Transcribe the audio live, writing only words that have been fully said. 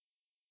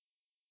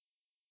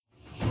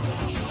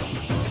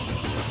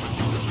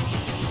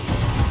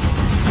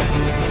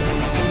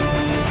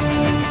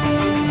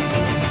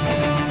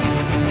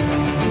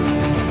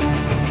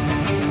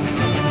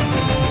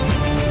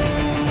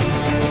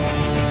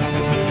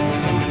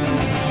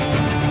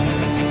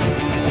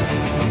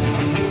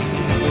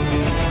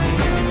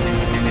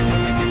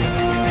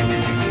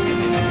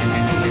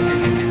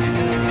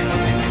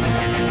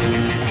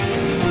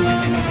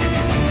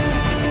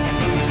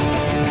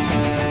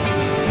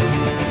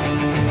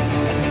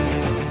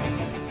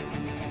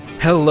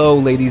Hello,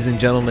 ladies and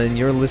gentlemen.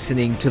 You're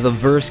listening to the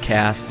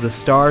Versecast, the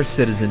Star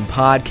Citizen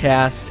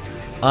podcast.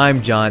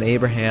 I'm John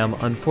Abraham.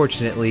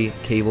 Unfortunately,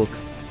 Cable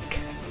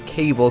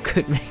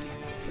could make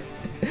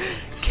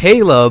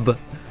Caleb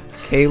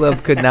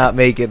could not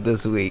make it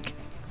this week.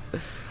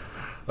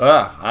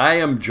 I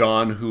am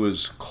John, who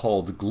is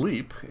called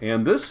Gleep,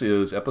 and this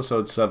is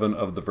episode 7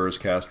 of the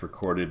Versecast,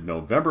 recorded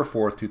November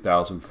 4th,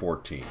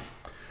 2014.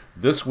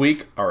 This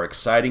week, our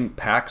exciting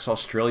PAX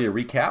Australia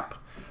recap,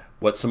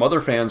 what some other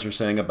fans are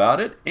saying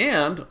about it,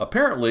 and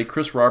apparently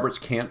Chris Roberts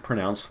can't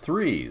pronounce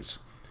threes,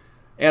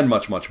 and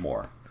much, much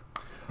more.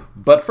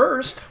 But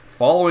first,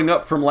 following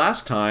up from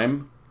last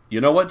time, you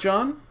know what,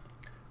 John?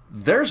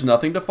 There's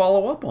nothing to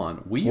follow up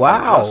on. We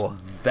are just Wow.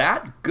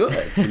 that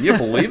good. Can you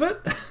believe it?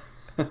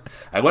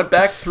 I went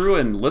back through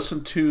and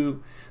listened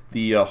to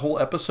the whole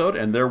episode,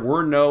 and there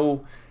were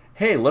no,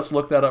 hey, let's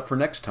look that up for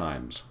next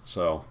times.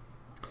 So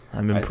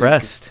I'm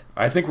impressed.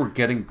 I think we're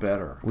getting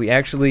better. We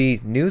actually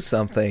knew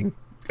something.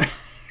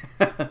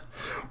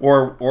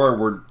 or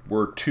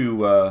we're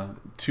too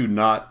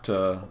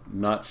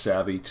not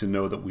savvy to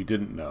know that we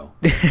didn't know.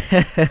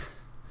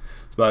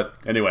 But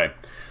anyway,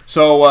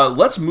 so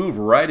let's move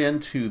right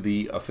into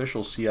the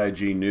official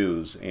CIG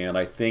news, and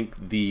I think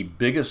the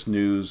biggest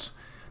news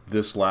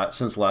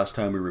since last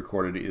time we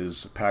recorded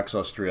is PAX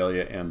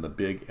Australia and the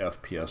big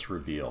FPS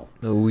reveal.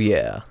 Oh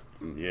yeah.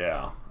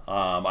 Yeah.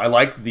 I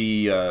like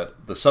the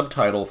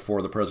subtitle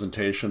for the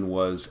presentation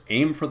was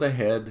 "Aim for the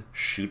head,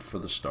 shoot for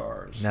the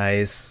stars."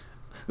 Nice.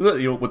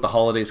 With the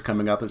holidays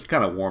coming up, it's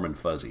kind of warm and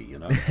fuzzy,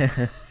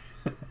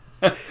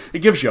 It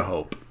gives you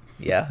hope.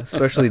 Yeah,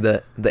 especially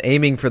the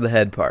aiming for the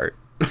head part.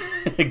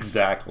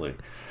 Exactly.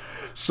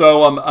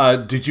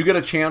 So, did you get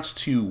a chance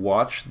to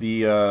watch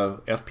the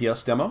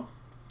FPS demo?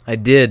 I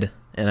did,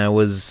 and I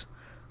was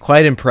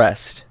quite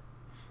impressed.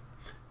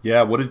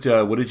 Yeah. What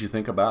did you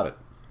think about it?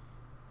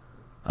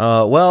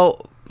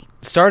 Well,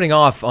 starting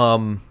off,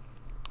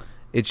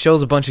 it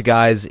shows a bunch of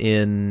guys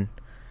in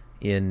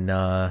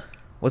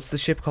what's the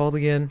ship called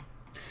again?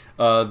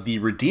 The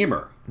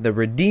Redeemer. The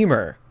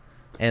Redeemer,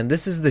 and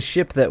this is the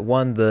ship that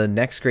won the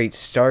Next Great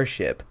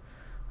Starship,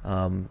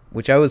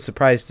 which I was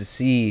surprised to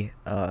see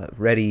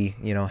ready,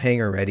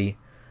 hangar ready,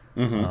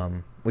 Mm-hmm.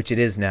 which it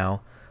is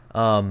now.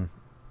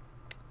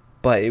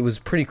 But it was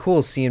pretty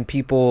cool seeing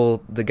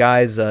the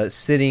guys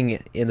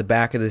sitting in the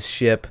back of this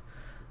ship,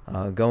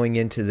 going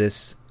into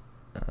this,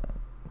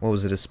 what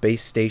was it, a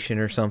space station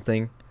or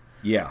something?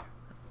 Yeah.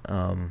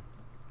 Um,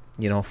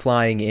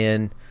 flying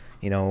in,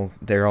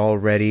 they're all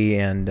ready,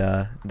 and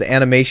the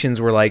animations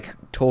were like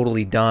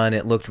totally done.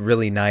 It looked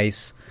really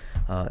nice.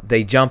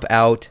 They jump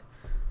out,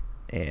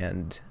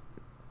 and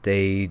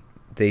they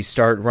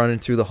start running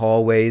through the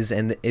hallways,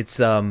 and it's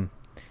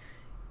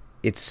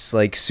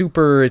like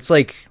super. It's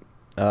like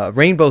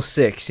Rainbow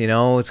Six,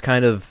 It's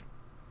kind of,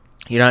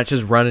 you're not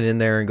just running in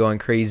there and going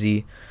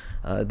crazy.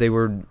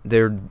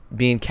 They're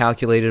being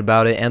calculated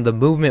about it, and the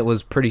movement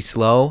was pretty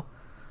slow.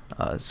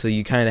 So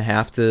you kind of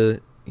have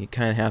to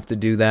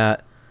do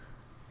that.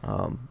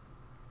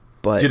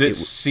 But Did it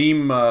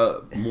seem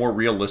more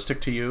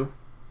realistic to you?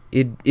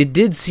 it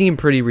did seem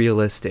pretty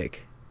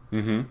realistic.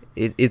 Mm-hmm.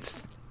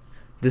 It's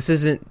this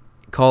isn't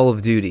Call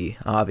of Duty,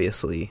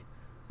 obviously.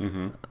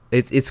 Mm-hmm.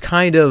 It's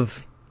kind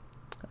of,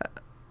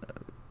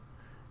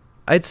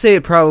 I'd say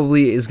it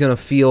probably is gonna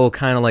feel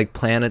kind of like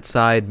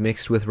PlanetSide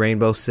mixed with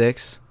Rainbow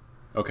Six.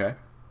 Okay.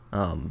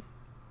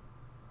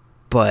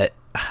 But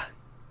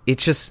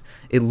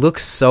it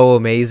looks so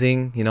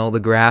amazing. The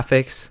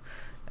graphics.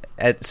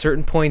 At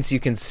certain points, you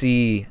can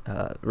see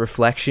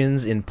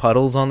reflections in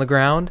puddles on the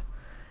ground,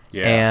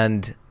 Yeah.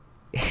 and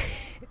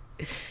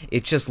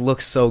it just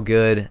looks so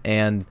good.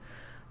 And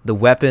the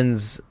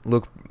weapons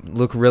look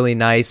really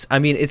nice. I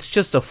mean, it's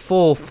just a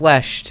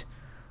full-fleshed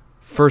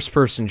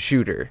first-person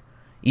shooter.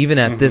 Even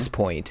at Mm-hmm. this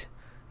point,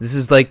 this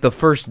is like the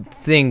first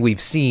thing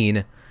we've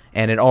seen,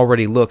 and it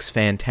already looks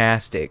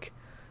fantastic.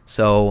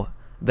 So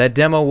that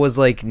demo was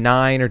like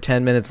 9 or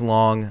 10 minutes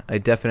long. I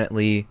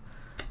definitely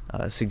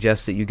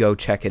suggest that you go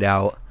check it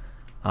out.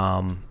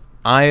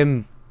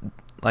 I'm,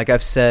 like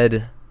I've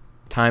said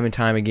time and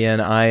time again,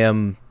 I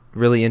am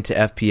really into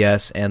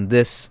FPS, and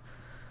this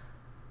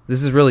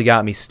has really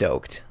got me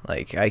stoked.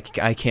 Like, I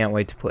can't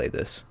wait to play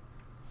this.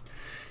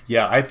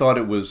 Yeah, I thought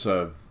it was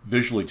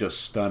visually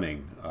just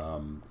stunning.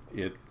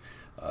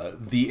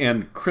 The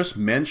end. Chris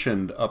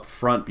mentioned up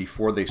front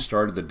before they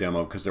started the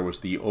demo, because there was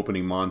the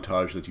opening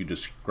montage that you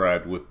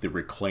described with the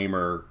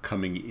Reclaimer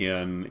coming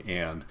in,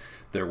 and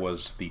there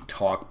was the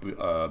talk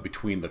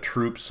between the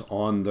troops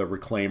on the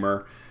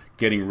Reclaimer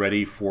getting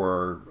ready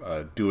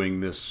for doing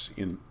this.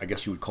 I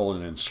guess you would call it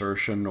an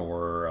insertion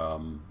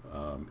or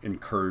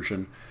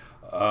incursion.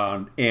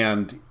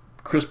 And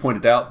Chris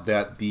pointed out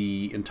that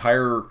the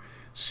entire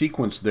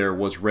sequence there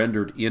was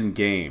rendered in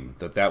game,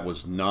 that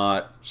was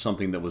not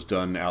something that was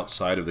done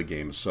outside of the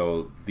game.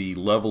 So the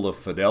level of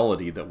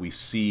fidelity that we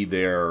see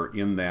there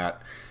in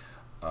that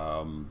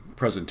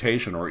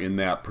presentation or in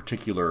that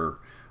particular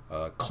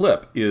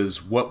clip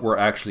is what we're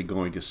actually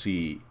going to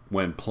see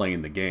when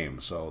playing the game.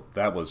 So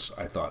that was,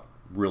 I thought,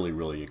 really,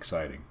 really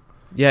exciting.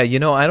 Yeah,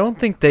 I don't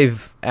think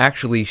they've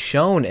actually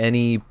shown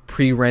any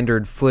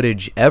pre-rendered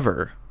footage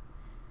ever.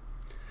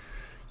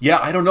 Yeah,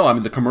 I don't know. I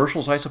mean, the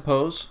commercials, I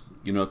suppose.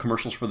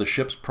 Commercials for the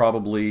ships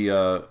probably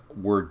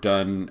were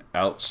done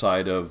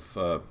outside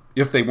of.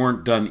 If they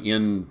weren't done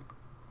in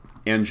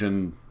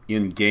engine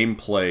in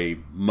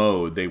gameplay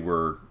mode, they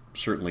were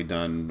certainly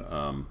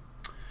done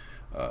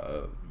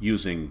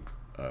using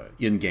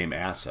in-game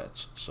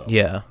assets. So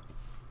Yeah.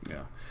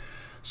 yeah.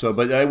 So,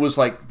 but it was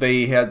like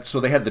they had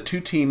the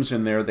two teams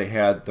in there. They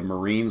had the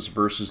Marines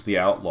versus the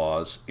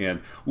Outlaws,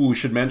 and we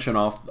should mention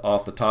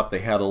off the top they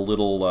had a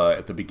little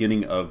at the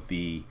beginning of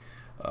the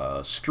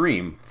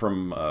stream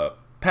from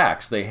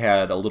PAX. They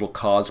had a little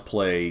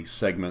cosplay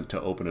segment to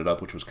open it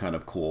up, which was kind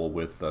of cool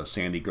with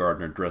Sandy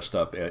Gardner dressed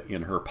up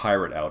in her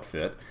pirate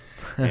outfit,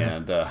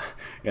 and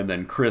and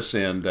then Chris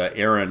and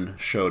Aaron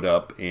showed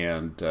up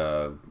and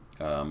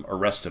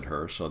arrested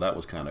her. So that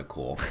was kind of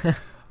cool.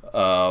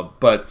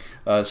 But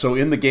so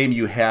in the game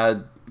you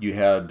had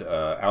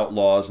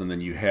outlaws and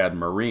then you had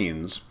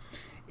Marines,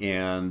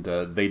 and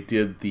they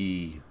did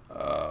the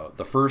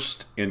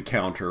first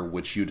encounter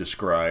which you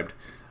described,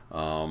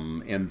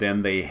 and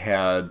then they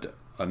had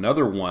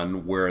another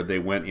one where they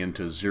went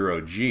into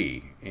zero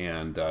G,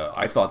 and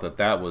I thought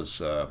that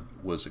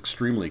was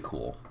extremely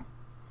cool.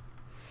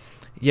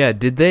 Yeah,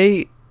 did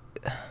they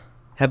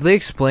have they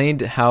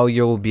explained how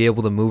you'll be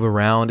able to move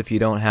around if you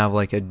don't have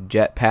like a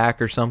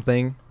jetpack or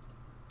something?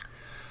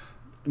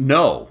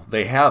 No,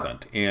 they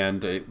haven't,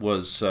 and it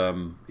was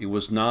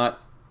not.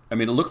 I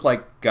mean, it looked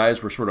like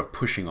guys were sort of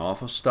pushing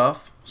off of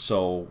stuff,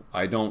 so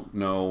I don't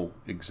know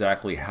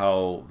exactly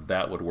how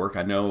that would work.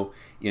 I know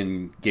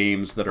in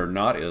games that are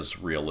not as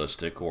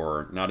realistic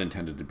or not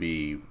intended to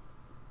be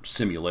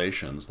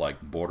simulations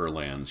like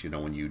Borderlands,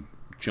 when you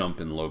jump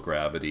in low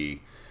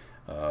gravity,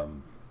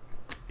 um,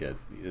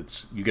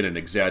 it's you get an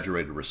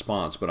exaggerated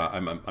response. But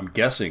I'm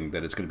guessing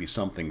that it's going to be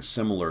something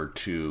similar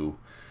to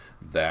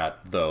that,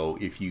 though.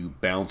 If you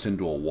bounce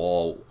into a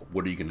wall,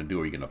 what are you going to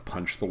do? Are you going to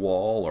punch the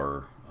wall,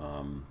 or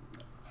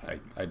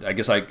I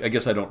guess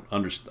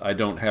I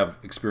don't have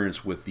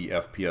experience with the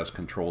FPS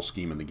control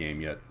scheme in the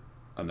game yet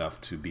enough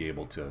to be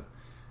able to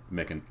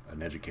make an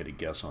educated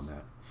guess on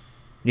that.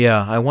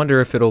 Yeah, I wonder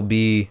if it'll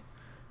be,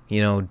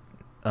 you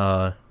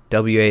know,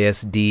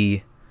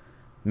 WASD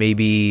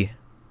maybe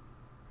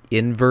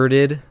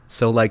inverted.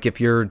 So like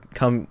if you're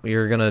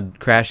gonna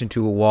crash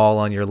into a wall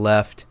on your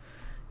left,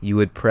 you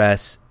would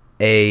press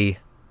A,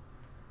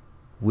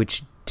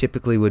 which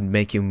typically would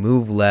make you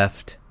move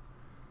left,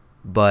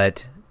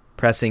 but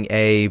pressing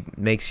A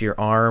makes your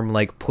arm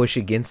like push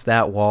against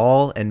that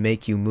wall and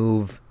make you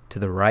move to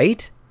the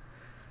right.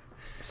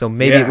 So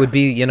maybe it Yeah, would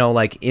be,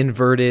 like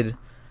inverted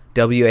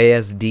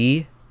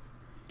WASD.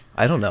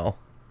 I don't know.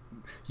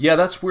 yeah,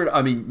 that's weird.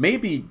 I mean,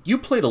 maybe you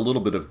played a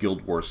little bit of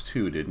Guild Wars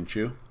 2, didn't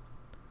you?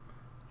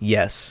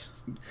 Yes.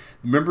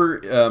 Remember,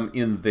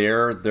 in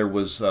there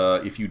was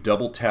if you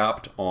double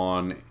tapped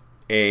on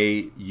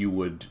A, you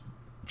would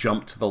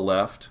jump to the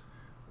left.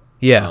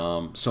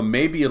 Yeah. So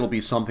maybe it'll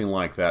be something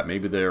like that.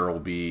 Maybe there will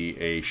be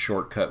a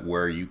shortcut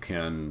where you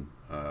can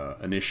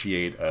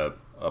initiate a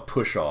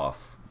push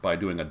off by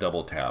doing a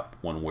double tap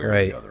one way or the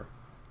Right. other.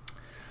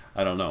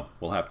 I don't know.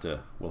 We'll have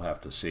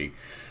to see.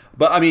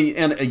 But I mean,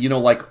 and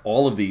like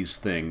all of these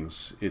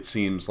things, it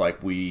seems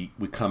like we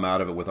come out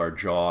of it with our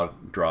jaw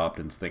dropped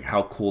and think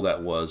how cool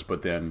that was.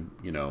 But then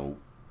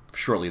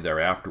shortly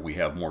thereafter, we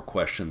have more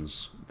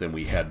questions than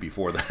we had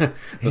before the thing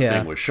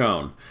Yeah. was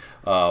shown.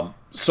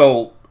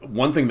 So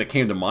one thing that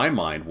came to my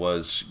mind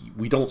was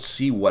we don't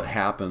see what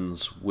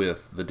happens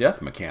with the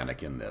death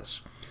mechanic in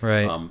this.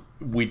 Right.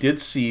 We did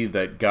see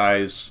that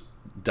guys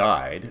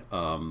died.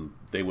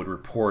 They would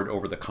report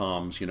over the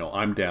comms,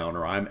 I'm down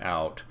or I'm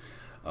out.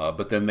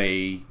 But then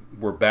they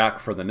were back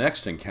for the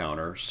next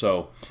encounter.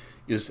 So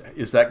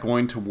is that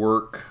going to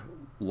work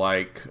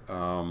like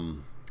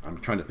I'm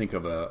trying to think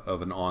of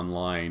an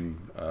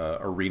online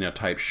arena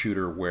type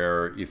shooter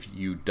where if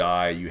you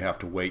die, you have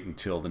to wait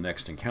until the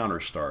next encounter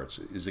starts.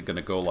 Is it going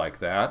to go like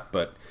that?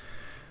 But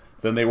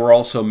then they were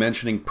also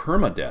mentioning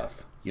permadeath,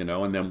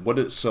 and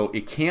then so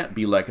it can't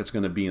be like it's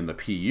going to be in the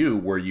PU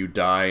where you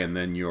die and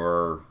then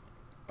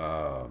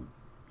uh,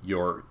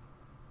 your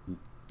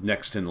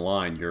next in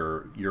line,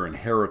 your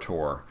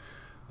inheritor,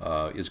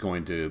 is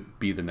going to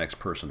be the next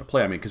person to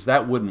play. I mean, because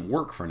that wouldn't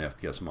work for an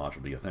FPS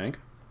module, do you think?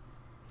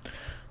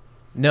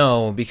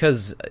 No,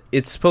 because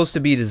it's supposed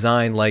to be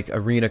designed like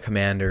Arena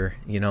Commander.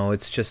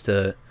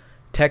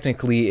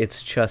 Technically,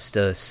 it's just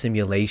a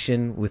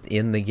simulation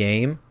within the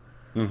game.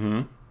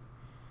 Mm-hmm.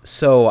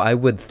 So I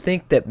would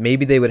think that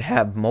maybe they would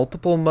have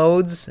multiple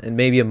modes, and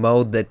maybe a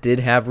mode that did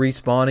have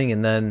respawning,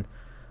 and then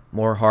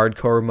more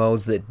hardcore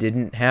modes that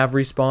didn't have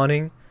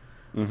respawning.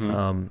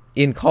 Mm-hmm.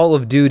 In Call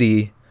of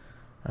Duty,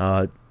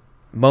 uh,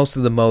 most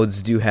of the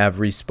modes do have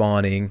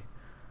respawning,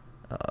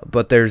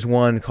 but there's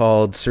one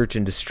called Search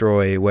and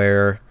Destroy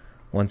where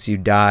once you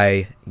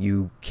die,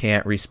 you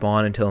can't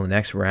respawn until the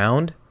next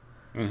round.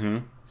 Mm-hmm.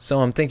 So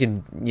I'm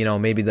thinking,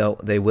 maybe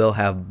they will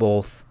have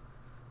both,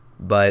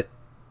 but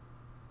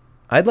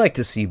I'd like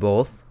to see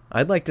both.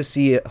 I'd like to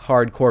see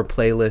hardcore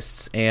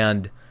playlists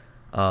and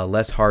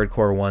less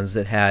hardcore ones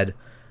that had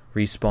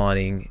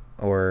respawning,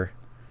 or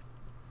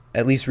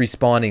at least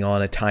respawning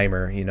on a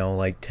timer,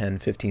 like 10,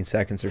 15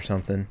 seconds or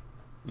something.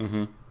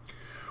 Hmm.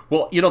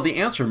 Well, the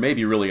answer may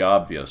be really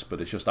obvious, but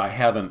it's just I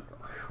haven't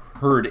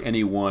heard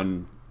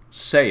anyone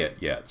say it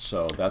yet.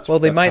 So Well,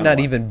 they that's might kind of not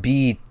why. even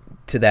be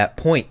to that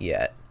point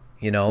yet.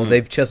 Mm.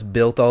 They've just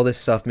built all this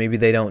stuff. Maybe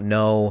they don't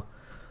know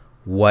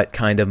what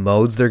kind of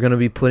modes they're going to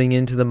be putting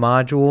into the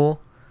module.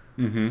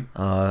 Hmm.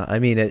 I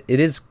mean, it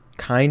is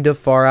kind of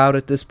far out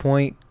at this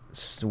point.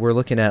 We're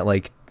looking at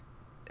like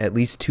at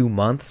least 2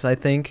 months, I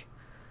think,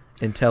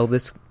 until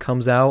this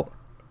comes out.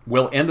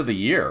 Well, end of the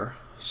year.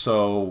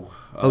 So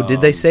Oh,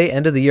 did they say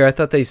end of the year? I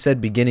thought they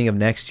said beginning of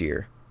next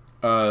year.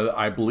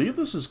 I believe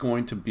this is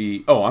going to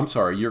be. Oh, I'm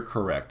sorry. You're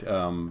correct.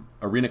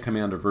 Arena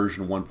Commander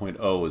version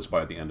 1.0 is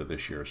by the end of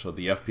this year. So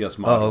the FPS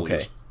Oh, module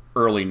is okay.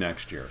 early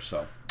next year.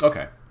 So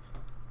okay. Okay.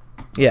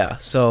 Yeah,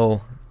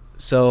 so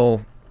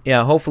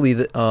yeah, hopefully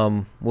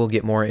we'll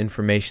get more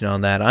information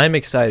on that. I'm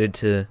excited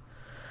to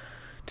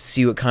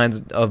see what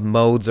kinds of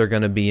modes are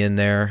going to be in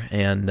there,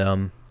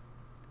 and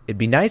it'd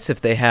be nice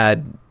if they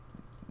had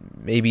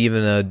maybe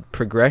even a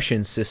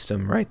progression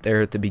system right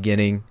there at the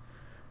beginning, Hmm.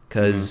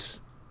 because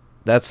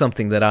that's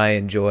something that I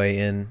enjoy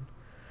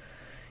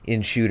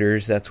in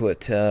shooters. That's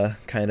what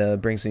kind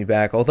of brings me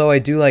back. Although I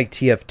do like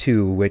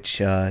TF2, which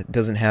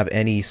doesn't have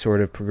any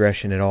sort of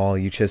progression at all.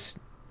 You just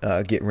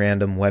get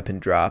random weapon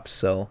drops.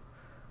 So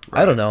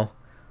I don't Right. know.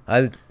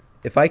 I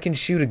If I can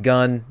shoot a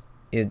gun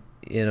in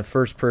a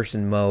first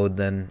person mode,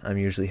 then I'm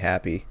usually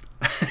happy.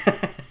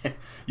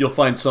 You'll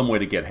find some way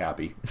to get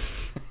happy.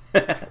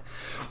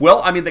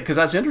 Well, I mean, because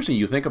that's interesting.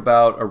 You think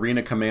about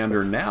Arena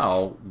Commander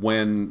now,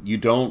 when you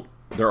don't,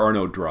 there are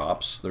no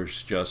drops.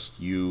 There's just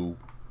you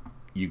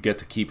get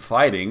to keep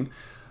fighting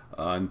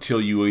until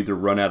you either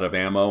run out of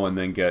ammo and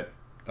then get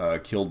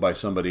killed by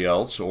somebody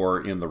else,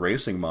 or in the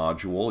racing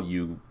module,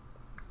 you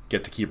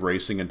get to keep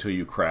racing until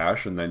you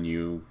crash, and then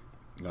you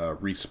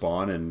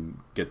respawn and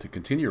get to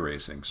continue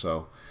racing.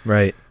 So,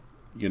 Right.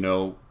 you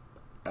know,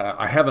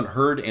 I haven't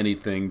heard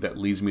anything that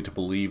leads me to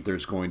believe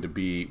there's going to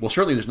be. Well,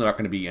 certainly there's not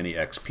going to be any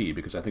XP,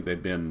 because I think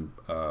they've been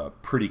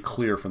pretty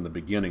clear from the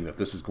beginning that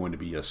this is going to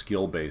be a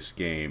skill-based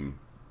game,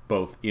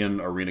 both in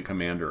Arena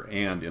Commander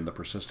and in the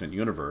Persistent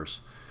universe.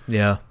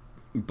 Yeah.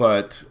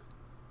 But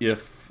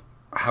if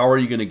how are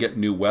you going to get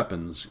new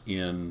weapons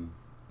in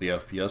the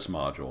FPS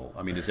module?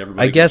 I mean, is I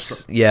everybody going to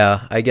start? guess,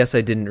 yeah, I guess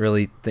I didn't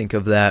really think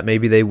of that.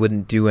 Maybe they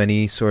wouldn't do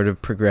any sort of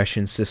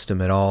progression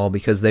system at all,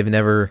 because they've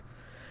never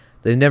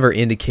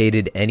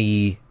indicated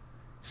any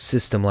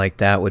system like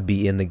that would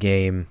be in the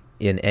game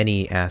in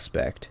any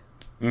aspect.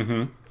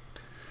 Hmm.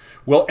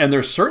 Well, and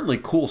there's certainly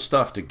cool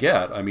stuff to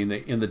get. I mean,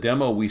 in the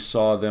demo we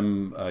saw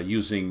them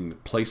using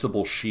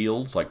placeable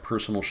shields, like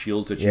personal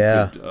shields that you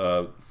Yeah.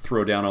 could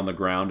throw down on the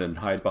ground and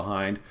hide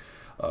behind.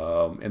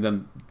 And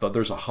then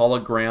there's a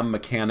hologram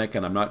mechanic,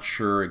 and I'm not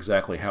sure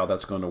exactly how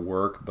that's going to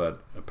work, but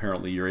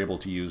apparently you're able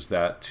to use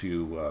that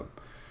to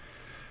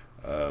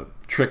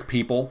trick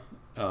people,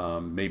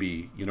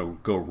 maybe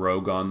go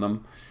rogue on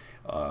them.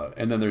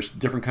 And then there's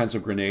different kinds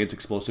of grenades,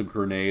 explosive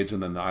grenades,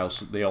 and then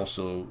they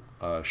also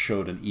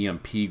showed an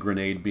EMP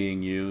grenade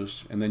being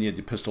used. And then you had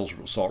the pistols,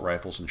 assault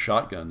rifles, and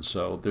shotguns.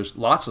 So there's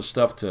lots of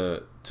stuff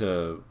to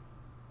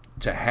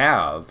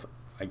have.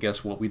 I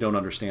guess what we don't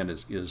understand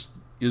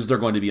is there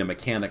going to be a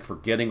mechanic for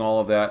getting all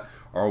of that?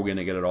 Or are we going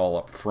to get it all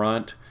up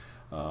front?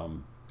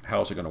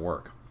 How is it going to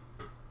work?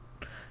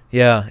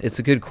 Yeah, it's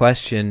a good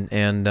question,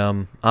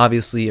 and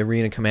obviously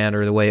Arena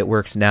Commander, the way it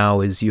works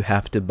now is you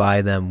have to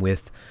buy them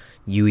with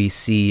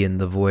UEC in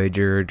the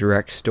Voyager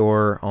Direct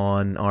Store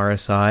on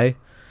RSI.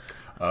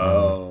 Um,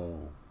 Oh,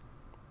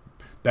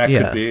 that could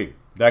yeah, be.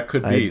 That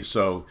could I be.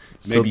 So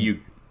maybe so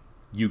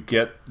you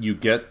get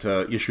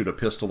issued a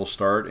pistol to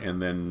start,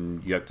 and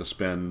then you have to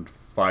spend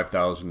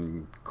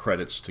 5,000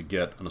 credits to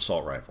get an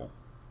assault rifle.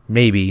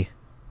 maybe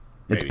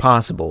it's Maybe.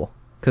 possible,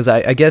 because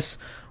I guess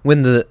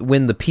when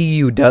the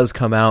PU does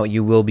come out,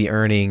 you will be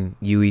earning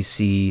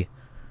UEC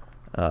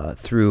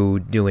through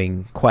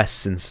doing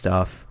quests and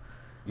stuff,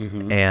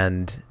 Hmm.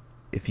 and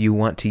if you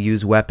want to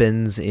use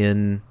weapons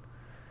in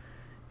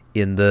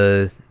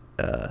the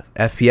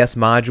FPS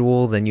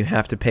module, then you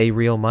have to pay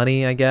real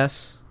money, I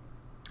guess.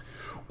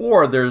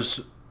 Or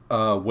there's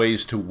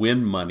ways to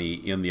win money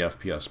in the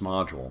FPS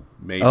module.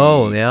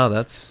 Oh, Maybe yeah,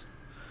 that's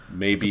a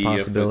maybe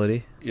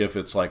possibility. if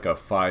it's like a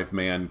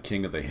 5-man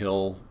King of the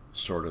Hill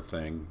sort of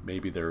thing,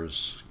 maybe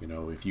there's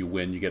if you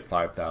win you get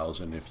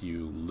 5,000. If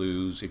you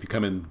lose, if you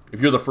come in,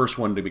 if you're the first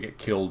one to get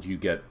killed, you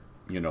get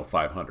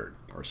 500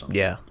 or something.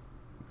 Yeah,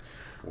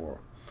 Or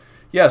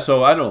yeah,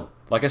 so I don't.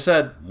 Like I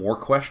said, more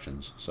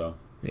questions. So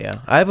yeah.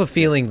 I have a yeah.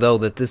 feeling though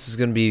that this is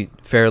going to be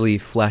fairly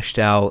fleshed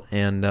out,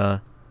 and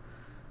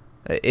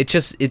it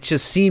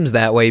just seems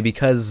that way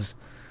because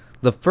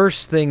the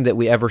first thing that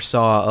we ever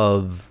saw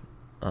of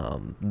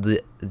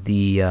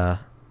the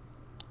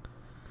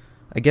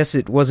I guess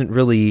it wasn't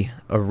really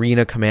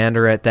Arena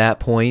Commander at that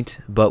point,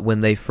 but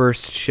when they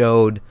first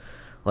showed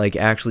like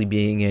actually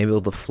being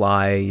able to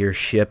fly your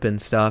ship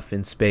and stuff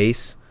in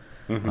space.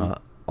 Mm-hmm. Uh,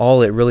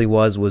 all it really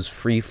was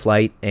Free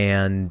Flight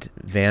and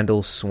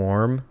Vandal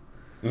Swarm.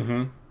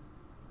 Mm-hmm.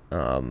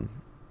 Um,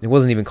 it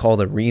wasn't even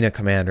called Arena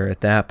Commander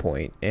at that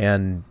point,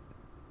 and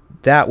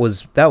that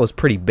was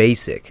pretty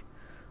basic.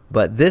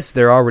 But this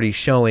they're already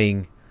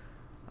showing.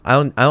 I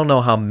don't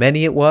know how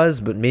many it was,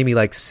 but maybe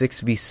like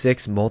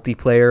 6v6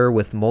 multiplayer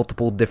with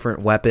multiple different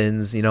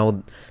weapons.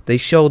 They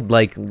showed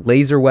like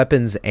laser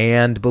weapons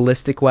and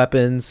ballistic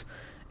weapons,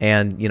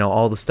 and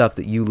all the stuff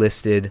that you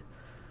listed.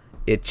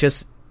 It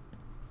just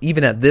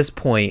even at this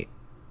point,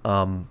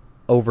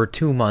 over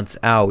 2 months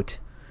out,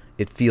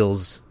 it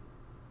feels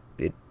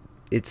it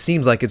it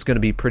seems like it's going to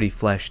be pretty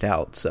fleshed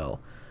out. So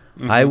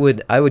I Mm-hmm.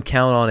 would I would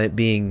count on it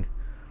being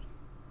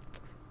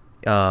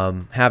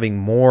having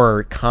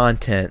more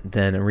content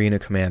than Arena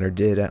Commander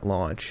did at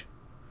launch.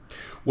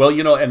 Well,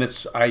 and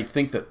I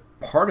think that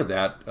part of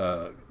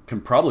that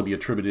can probably be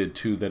attributed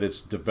to that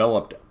it's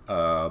developed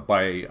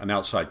by an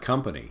outside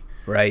company.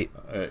 Right.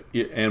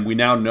 And we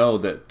now know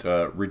that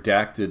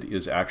Redacted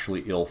is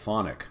actually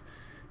IllFonic.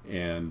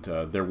 And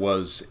there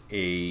was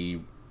a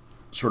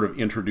sort of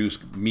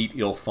introduced Meet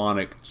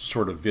IllFonic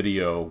sort of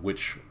video,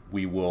 which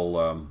we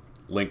will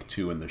link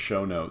to in the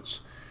show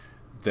notes,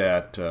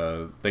 that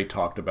they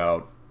talked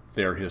about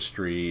their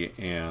history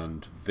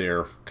and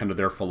their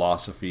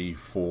philosophy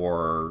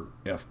for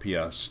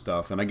FPS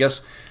stuff. And I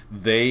guess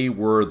they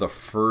were the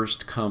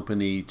first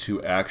company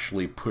to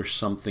actually push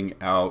something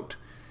out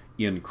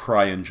in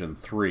CryEngine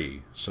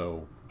 3.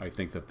 So I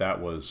think that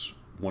was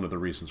one of the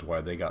reasons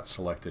why they got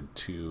selected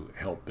to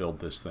help build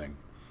this thing.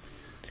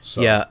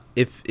 So Yeah,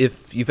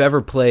 if you've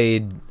ever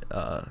played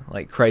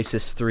like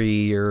Crisis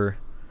 3 or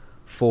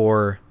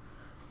 4,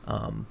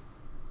 um,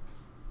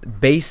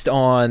 based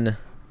on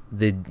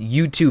the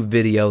YouTube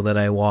video that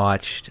I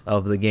watched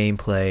of the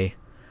gameplay,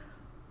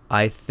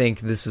 I think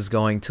this is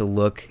going to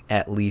look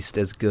at least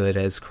as good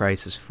as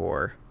Crisis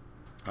 4.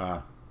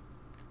 uh,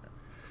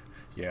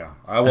 yeah,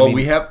 I well, mean,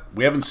 we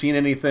haven't seen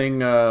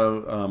anything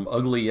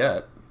ugly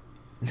yet.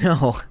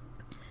 no,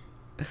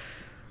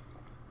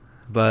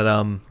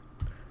 but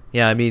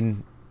yeah, I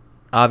mean,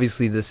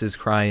 obviously this is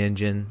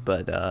CryEngine,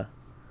 but I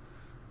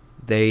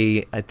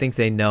think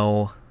they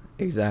know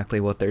exactly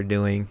what they're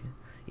doing.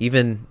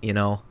 Even,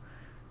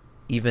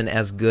 even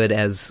as good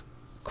as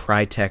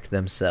Crytek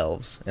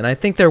themselves. And I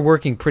think they're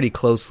working pretty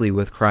closely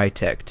with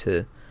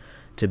Crytek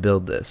to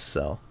build this.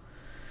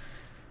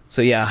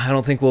 So yeah, I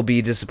don't think we'll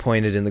be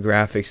disappointed in the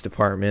graphics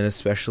department,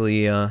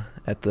 especially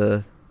at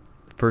the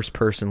first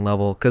person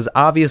level, cuz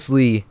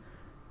obviously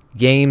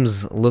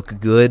games look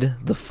good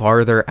the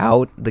farther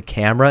out the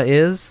camera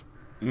is.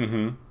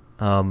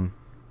 Mm-hmm. Um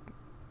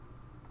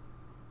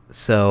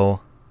so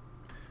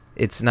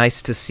it's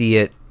nice to see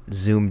it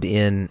zoomed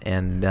in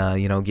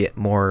and get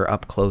more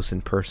up close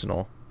and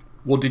personal.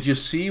 Well, did you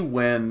see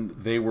when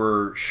they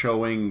were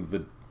showing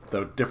the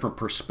different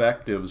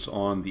perspectives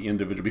on the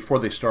individual before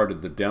they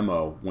started the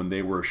demo? When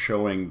they were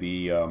showing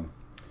the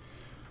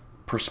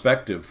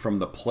perspective from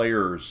the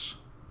player's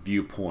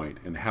viewpoint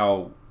and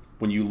how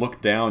when you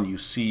look down you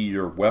see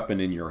your weapon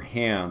in your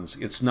hands.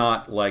 It's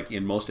not like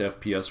in most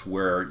FPS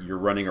where you're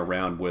running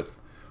around with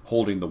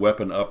holding the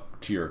weapon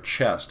up to your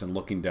chest and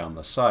looking down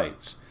the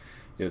sights.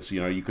 It's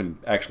you can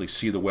actually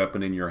see the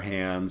weapon in your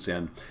hands,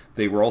 and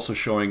they were also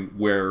showing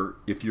where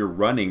if you're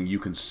running you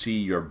can see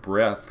your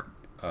breath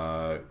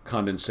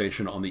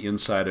condensation on the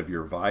inside of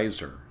your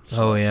visor. Oh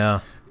So yeah.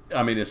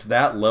 I mean it's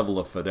that level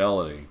of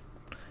fidelity.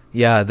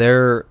 Yeah,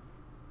 they're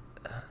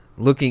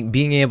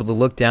being able to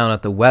look down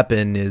at the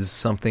weapon is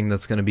something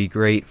that's going to be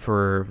great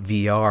for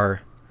VR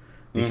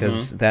Mm-hmm.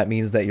 because that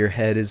means that your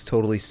head is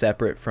totally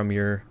separate from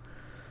your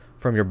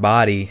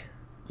body.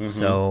 Mm-hmm.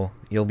 So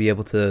you'll be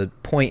able to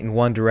point in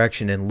one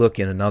direction and look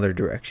in another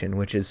direction,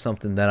 which is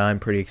something that I'm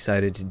pretty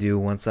excited to do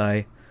once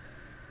I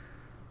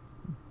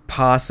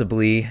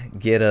possibly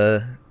get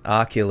a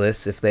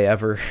Oculus if they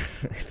ever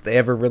if they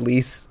ever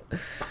release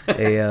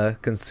a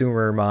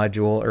consumer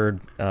module or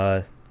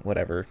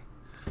whatever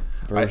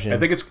I version.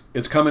 think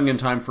it's coming in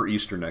time for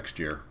Easter next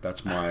year.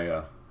 That's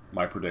my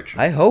prediction.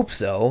 I hope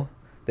so.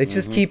 They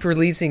just Hmm. keep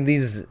releasing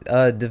these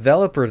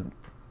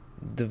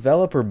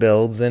developer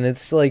builds, and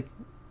it's like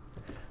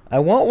I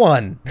want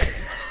one.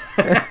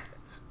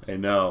 I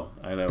know,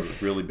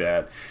 really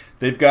bad.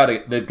 They've got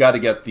to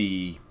get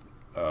the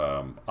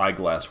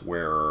eyeglass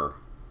wearer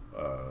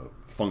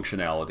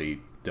functionality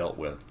dealt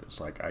with. It's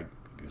like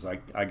because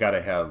I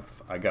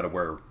gotta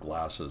wear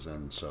glasses,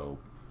 and so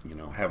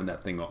having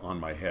that thing on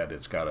my head,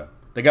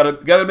 they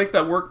gotta make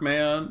that work,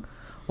 man.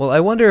 Well,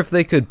 I wonder if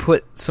they could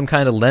put some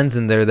kind of lens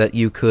in there that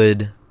you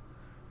could,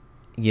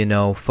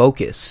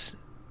 focus.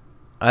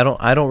 I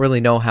don't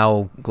really know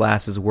how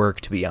glasses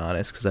work, to be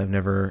honest, because I've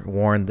never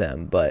worn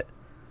them. But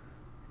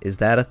is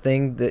that a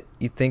thing that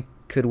you think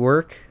could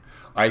work?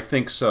 I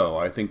think so.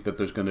 I think that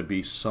there's going to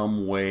be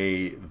some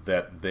way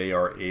that they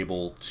are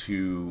able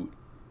to,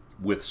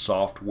 with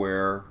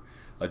software,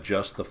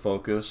 adjust the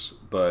focus,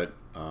 but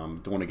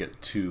don't want to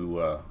get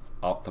too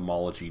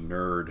ophthalmology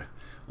nerd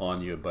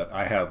on you, but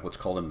I have what's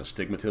called an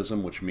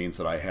astigmatism, which means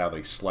that I have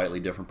a slightly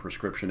different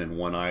prescription in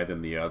one eye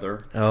than the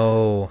other.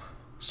 Oh,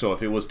 So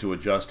if it was to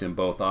adjust in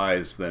both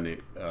eyes, then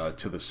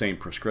to the same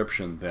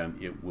prescription, then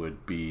it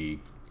would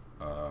be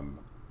um,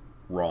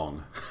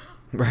 wrong.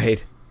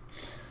 right.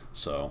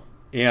 So,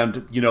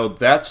 and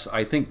that's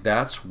I think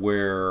that's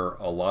where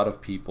a lot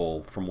of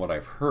people, from what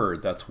I've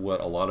heard, that's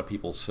what a lot of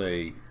people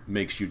say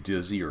makes you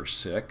dizzy or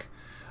sick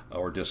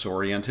or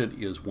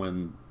disoriented is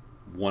when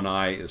one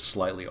eye is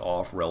slightly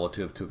off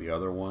relative to the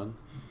other one.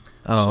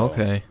 Oh, So,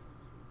 okay.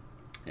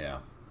 yeah.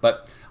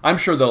 But I'm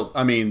sure they'll,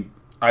 I mean,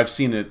 I've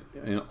seen it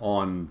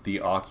on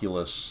the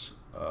Oculus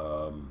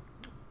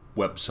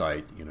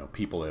website.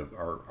 People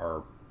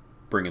are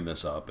bringing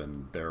this up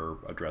and they're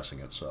addressing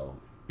it. So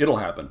it'll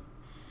happen.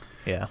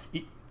 Yeah.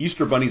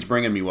 Easter Bunny's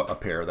bringing me a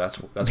pair. That's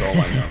all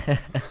I know.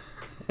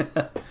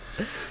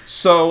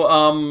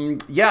 So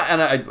yeah,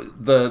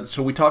 and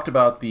so we talked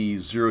about the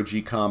zero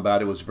G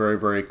combat. It was very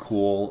very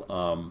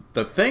cool.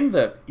 The thing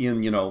that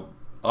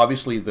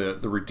obviously the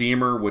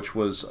Redeemer, which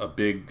was a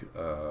big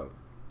uh,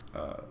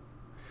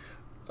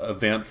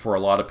 event for a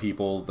lot of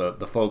people.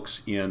 The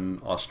folks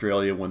in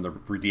Australia, when the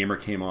Redeemer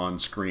came on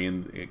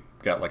screen, it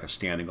got like a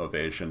standing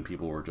ovation.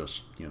 People were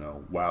just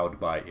wowed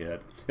by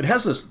it. It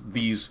has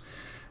these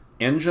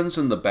engines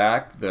in the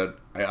back that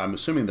I'm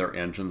assuming they're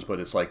engines, but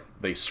it's like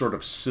they sort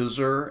of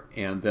scissor,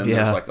 and then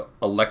there's Yeah. like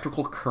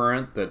electrical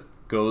current that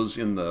goes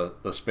in the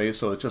space.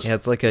 So it's just Yeah,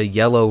 it's like a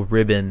yellow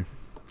ribbon.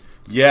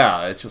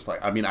 yeah, it's just like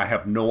I mean I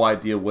have no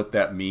idea what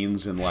that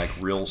means in like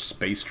real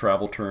space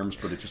travel terms,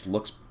 but it just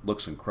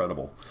looks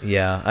incredible.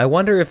 Yeah. I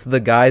wonder if the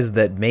guys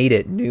that made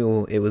it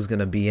knew it was going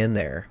to be in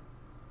there.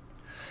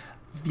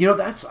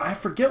 That's I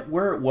forget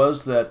where it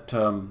was that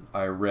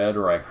I read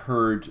or I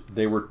heard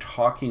they were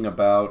talking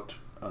about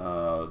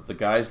the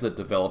guys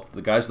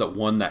that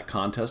won that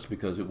contest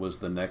because it was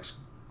the next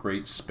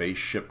great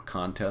spaceship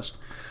contest,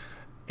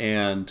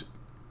 and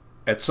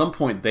at some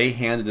point they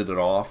handed it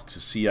off to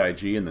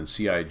CIG, and then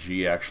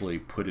CIG actually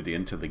put it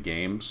into the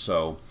game.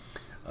 So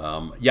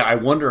yeah, I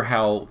wonder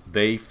how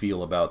they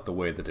feel about the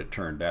way that it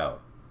turned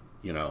out.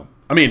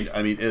 I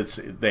mean, it's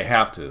they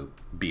have to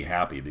be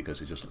happy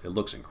because it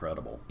looks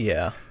incredible.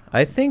 Yeah.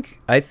 I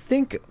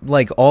think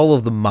like all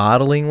of the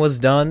modeling was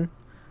done.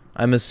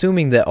 I'm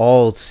assuming that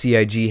all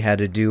CIG had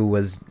to do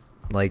was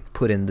like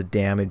put in the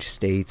damage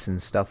states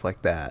and stuff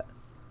like that.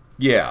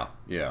 Yeah,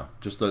 yeah,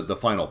 just the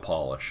final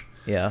polish.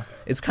 Yeah.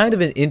 It's kind But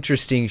of an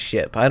interesting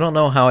ship. I don't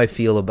know how I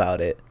feel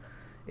about it.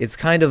 It's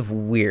kind of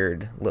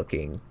weird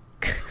looking.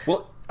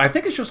 well, I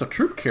think it's just a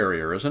troop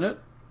carrier, isn't it?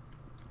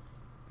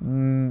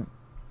 mm,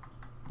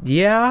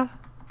 yeah,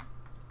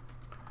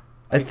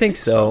 I I think think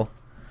so. so.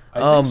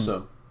 I think Um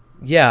so.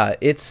 yeah,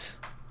 it's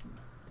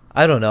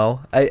I don't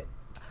know.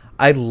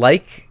 I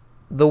like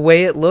the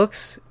way it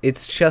looks.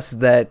 It's just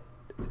that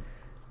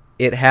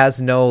it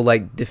has no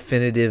like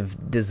definitive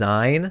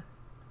design.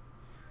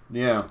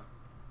 Yeah.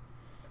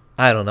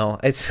 I don't know.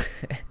 It's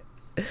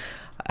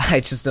I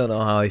just don't know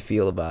how I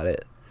feel about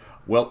it.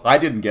 Well, I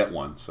didn't get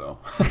one, so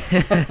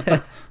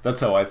that's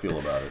how I feel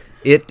about it.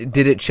 It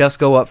did it just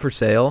go up for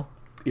sale?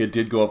 It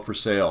did go up for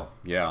sale.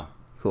 Yeah.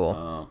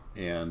 Cool.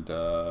 And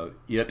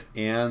it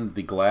and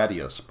the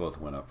Gladius both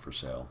went up for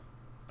sale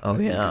Oh in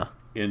yeah.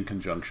 in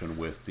conjunction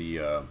with the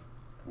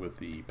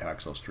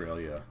PAX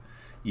Australia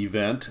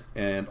event,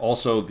 and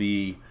also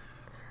the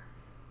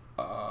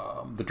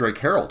Drake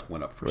Herald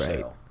went up for Right.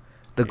 sale.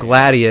 The And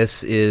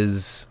Gladius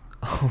is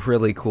a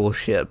really cool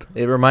ship.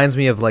 It reminds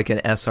me of like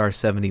an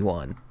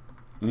SR-71.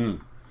 mm,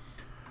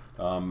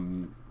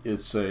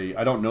 it's a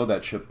I don't know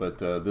that ship, but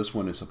this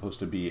one is supposed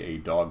to be a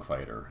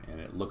dogfighter, and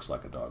it looks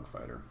like a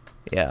dogfighter.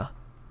 Yeah.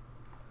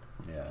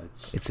 Yeah,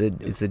 it's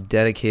it. It's a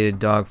dedicated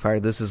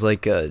dogfighter. This is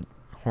like a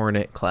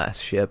Hornet class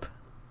ship,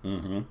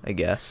 Mm-hmm. I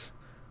guess.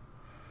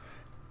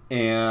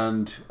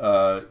 And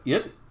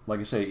like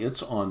I say,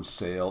 it's on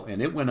sale,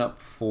 and it went up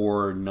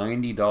for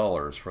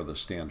 $90 for the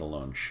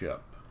standalone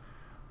ship.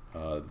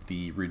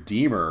 The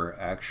Redeemer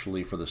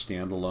actually for the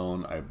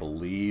standalone, I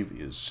believe,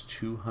 is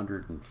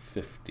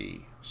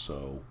 250.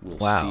 So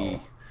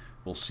Wow.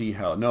 we'll see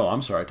how. No,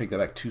 I'm sorry, I take that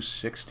back.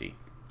 260.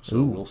 So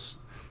Ooh.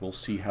 we'll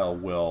see how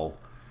well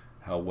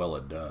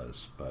it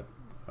does. But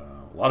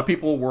a lot of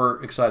people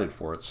were excited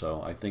for it,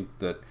 so I think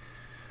that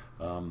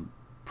um,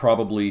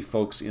 probably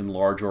folks in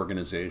large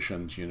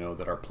organizations,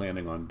 that are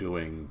planning on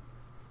doing,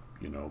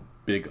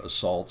 big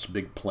assaults,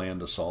 big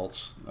planned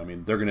assaults. I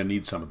mean, they're going to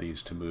need some of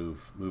these to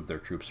move their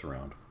troops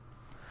around.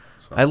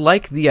 I So,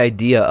 like the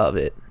idea of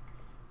it.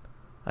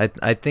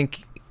 I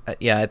think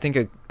yeah, I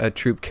think a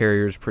troop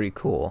carrier is pretty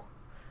cool.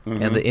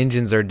 And hmm the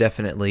engines are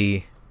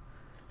definitely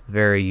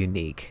very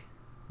unique.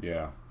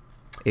 yeah.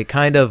 It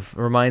kind of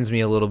reminds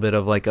me a little bit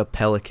of like a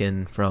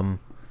Pelican from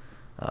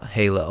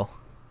Halo.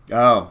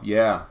 Oh,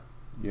 yeah,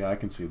 yeah, I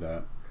can see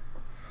that.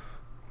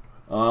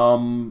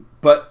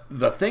 But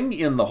the thing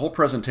in the whole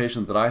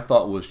presentation that I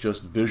thought was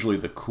just visually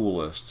the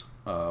coolest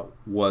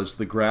was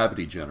the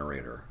gravity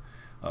generator,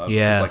 because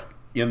Yeah. like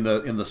in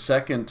the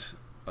second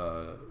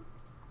uh,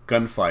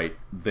 gunfight,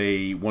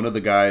 one of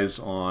the guys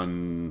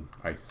on,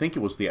 I think it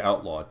was the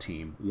Outlaw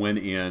team, went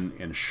in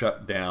and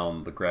shut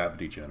down the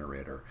gravity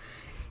generator.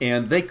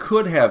 And they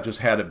could have just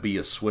had it be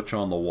a switch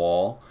on the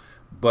wall,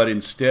 but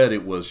instead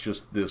it was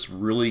just this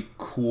really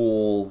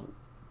cool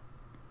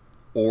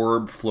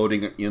orb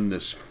floating in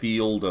this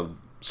field of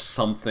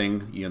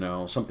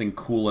something, something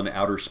cool and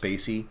outer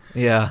spacey.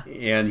 Yeah.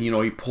 And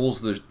he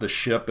pulls the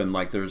ship, and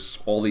like there's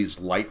all these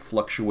light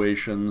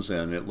fluctuations,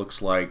 and it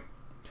looks like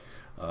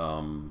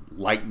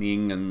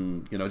lightning,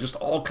 and just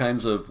all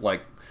kinds of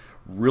like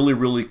really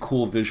really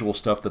cool visual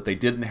stuff that they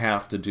didn't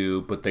have to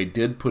do, but they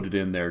did put it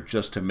in there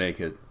just to make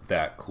it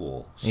that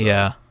cool. So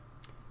Yeah.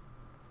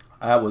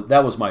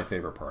 that was my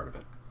favorite part of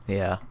it.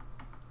 Yeah.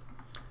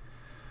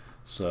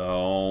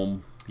 So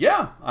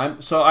yeah,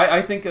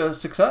 I think a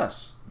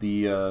success,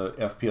 the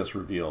FPS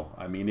reveal.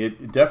 I mean,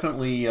 it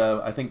definitely.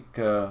 I think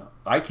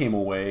I came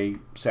away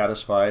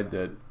satisfied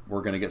that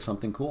we're going to get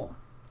something cool.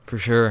 For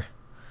sure.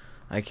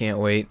 I can't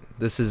wait.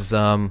 This is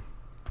the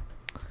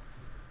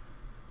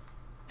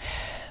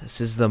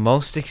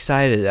most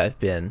excited I've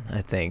been,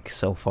 I think,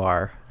 so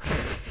far.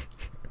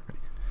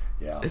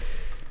 Yeah,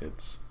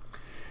 it's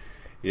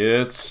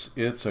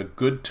it's a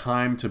good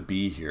time to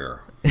be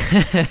here.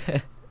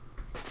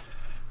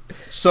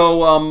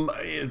 So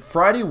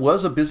Friday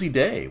was a busy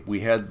day. We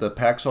had the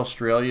PAX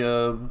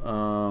Australia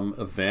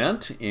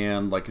event,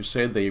 and like you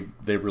said,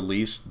 they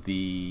released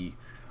the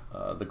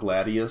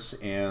Gladius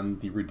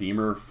and the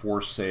Redeemer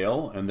for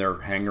sale, and they're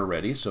hangar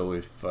ready. So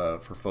if for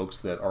folks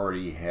that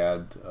already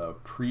had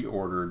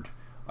pre-ordered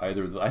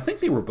I think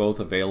they were both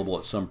available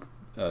at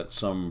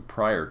some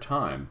prior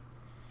time.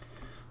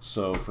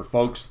 So for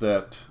folks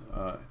that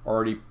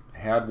already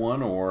had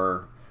one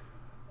or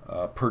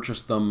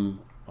purchased them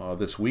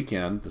this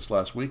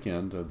last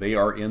weekend, they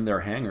are in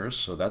their hangars,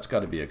 so that's got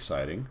to be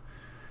exciting.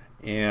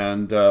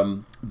 And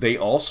they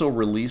also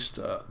released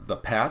the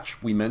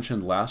patch we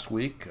mentioned last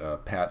week,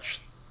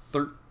 patch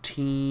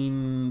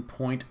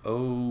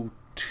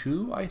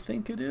 13.02, I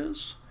think it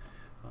is.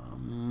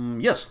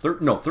 Yes,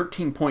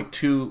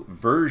 13.2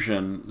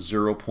 version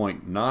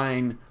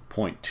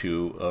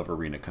 0.9.2 of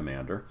Arena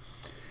Commander.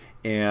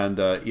 And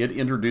it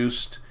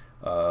introduced,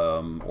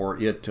 or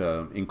it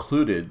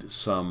included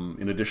some,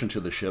 in addition to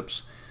the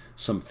ships,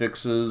 some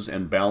fixes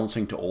and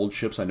balancing to old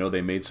ships. I know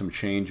they made some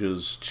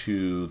changes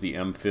to the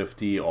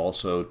M50,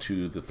 also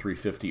to the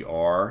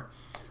 350R.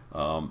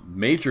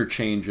 Major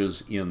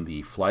changes in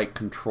the flight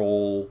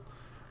control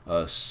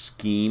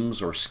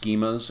schemes or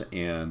schemas,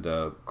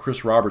 and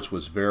Chris Roberts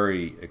was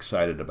very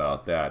excited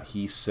about that.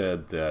 He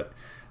said that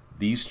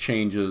these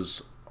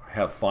changes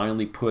have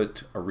finally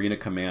put Arena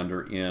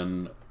Commander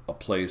in a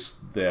place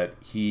that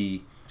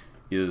he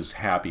is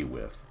happy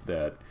with,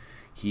 that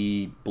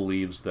he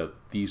believes that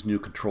these new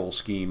control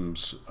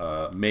schemes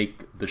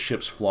make the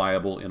ships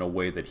flyable in a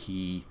way that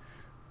he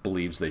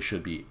believes they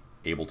should be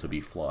able to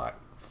be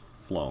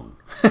flown.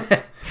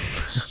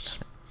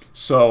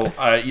 So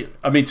I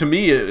mean, to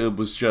me, it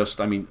was just.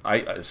 I mean,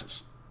 I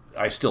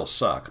still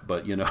suck,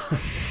 but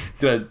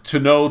to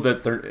know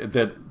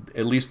that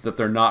at least that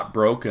they're not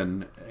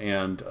broken,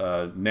 and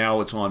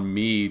now it's on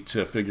me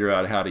to figure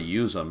out how to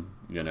use them.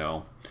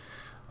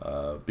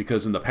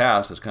 Because in the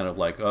past it's kind of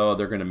like, oh,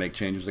 they're going to make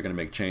changes,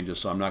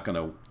 so I'm not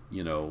going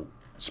to,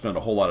 spend a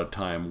whole lot of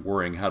time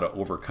worrying how to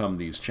overcome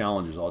these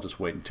challenges. I'll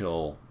just wait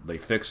until they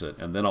fix it,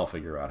 and then I'll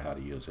figure out how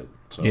to use it.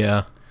 So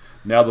Yeah.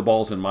 now the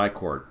ball's in my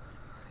court.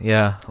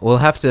 Yeah. We'll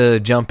have to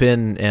jump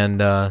in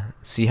and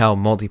see how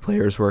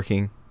multiplayer is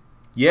working.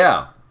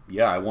 Yeah,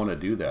 I want to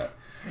do that.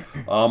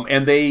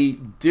 And they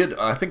did,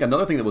 I think,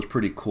 another thing that was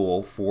pretty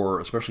cool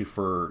especially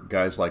for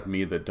guys like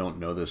me that don't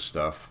know this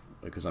stuff,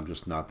 because I'm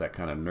just not that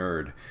kind of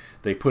nerd.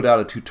 They put out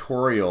a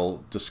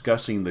tutorial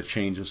discussing the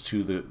changes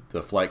to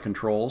the flight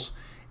controls,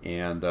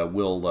 and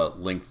we'll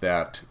link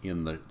that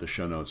in the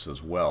show notes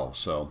as well.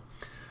 So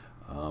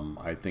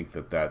I think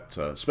that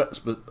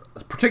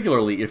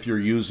particularly if you're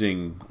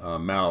using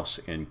mouse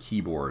and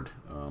keyboard,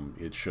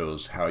 it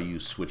shows how you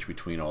switch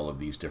between all of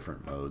these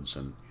different modes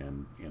and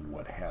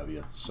what have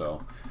you.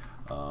 So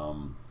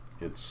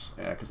it's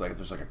because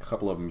there's like a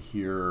couple of them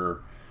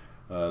here.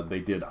 They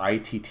did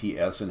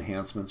ITTS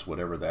enhancements,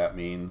 whatever that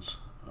means.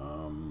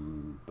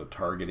 The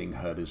targeting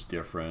HUD is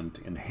different.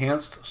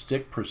 Enhanced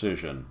stick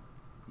precision,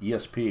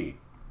 ESP.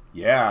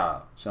 Yeah,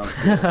 sounds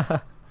cool.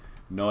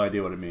 No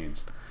idea what it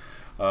means.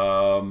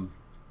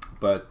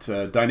 But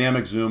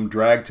dynamic zoom,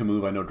 drag to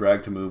move. I know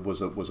drag to move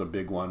was a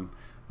big one.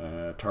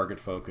 Target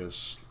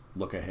focus,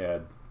 look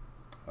ahead.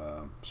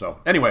 So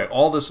anyway,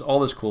 all this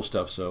cool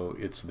stuff. So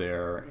it's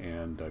there,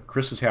 and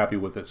Chris is happy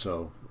with it.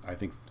 So I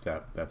think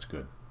that's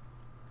good.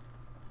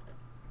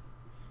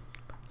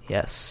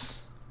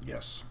 Yes.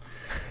 Yes.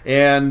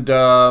 And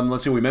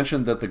let's see. We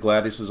mentioned that the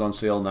Gladius is on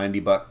sale,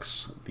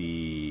 $90.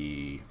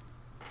 The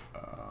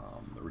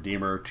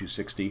Redeemer,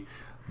 $260.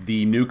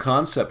 The new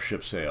concept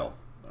ship sale,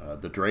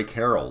 the Drake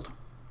Herald,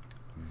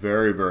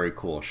 very very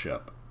cool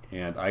ship.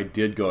 And I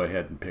did go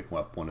ahead and pick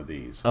up one of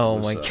these. Oh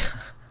my god.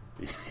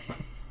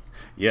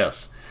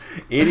 Yes,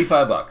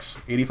 85 bucks.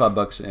 85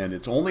 bucks, and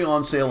it's only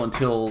on sale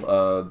until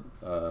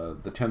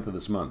the 10th of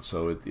this month.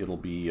 So it'll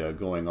be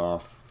going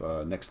off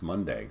next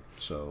Monday.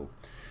 So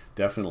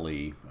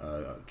definitely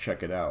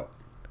check it out.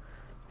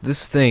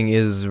 This thing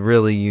is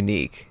really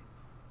unique.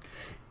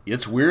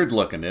 It's weird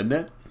looking, isn't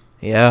it?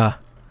 Yeah.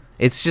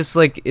 It's just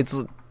like it's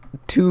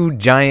two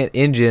giant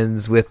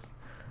engines with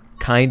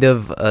kind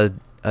of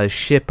a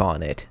ship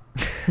on it.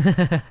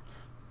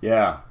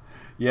 Yeah,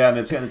 yeah, and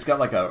it's got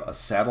like a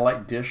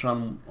satellite dish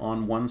on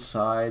one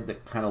side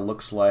that kind of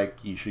looks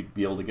like you should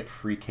be able to get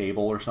free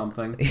cable or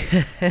something.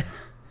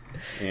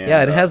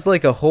 Yeah, And it has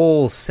like a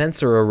whole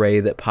sensor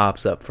array that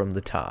pops up from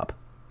the top.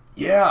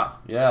 yeah,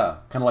 yeah,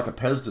 kind of like a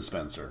Pez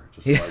dispenser,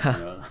 just like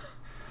Yeah.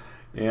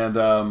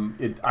 And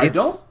it I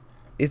don't.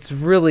 It's it's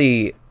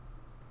really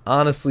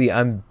honestly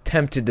I'm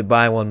tempted to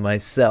buy one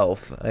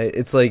myself.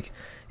 It's like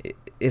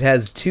it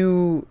has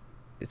two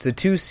it's a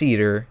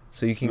two-seater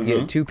so you can get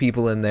Mm-hmm. two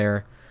people in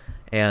there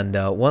and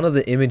one of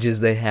the images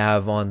they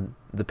have on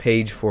the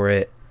page for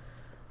it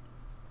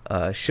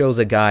shows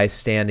a guy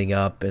standing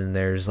up and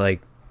there's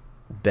like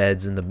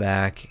beds in the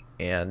back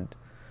and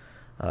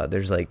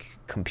there's like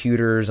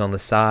computers on the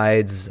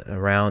sides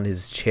around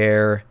his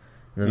chair.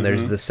 And then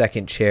there's Mm-hmm. the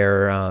second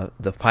chair,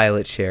 the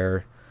pilot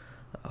chair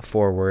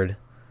forward.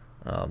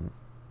 Um,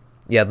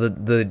 yeah,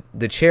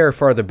 the chair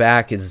farther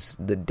back is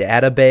the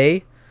data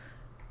bay,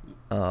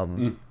 um,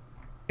 Mm.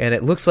 and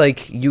it looks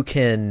like you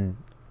can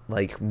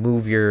like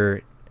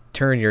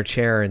turn your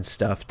chair and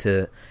stuff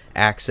to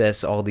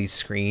access all these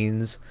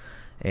screens.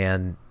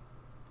 And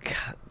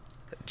God,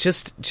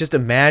 just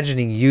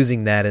imagining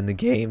using that in the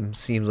game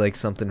seems like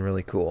something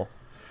really cool.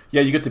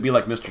 Yeah, you get to be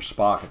like Mr.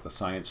 Spock at the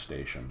science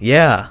station,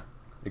 Yeah,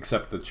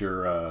 except that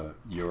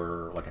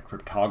you're like a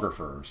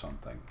cryptographer or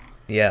something.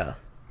 yeah.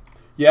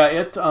 Yeah,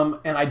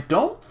 and I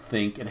don't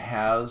think it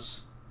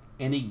has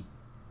any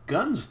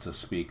guns to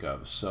speak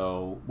of.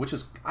 So, which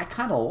is I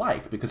kind of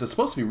like because it's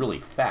supposed to be really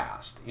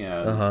fast, Uh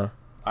and huh.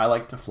 I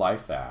like to fly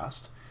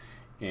fast.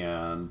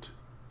 And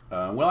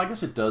well, I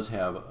guess it does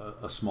have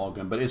a small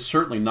gun, but it's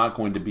certainly not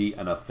going to be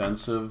an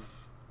offensive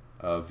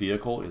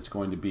vehicle.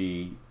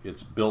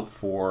 It's built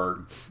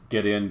for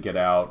get in, get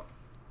out,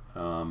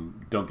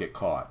 don't get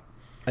caught.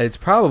 It's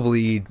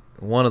probably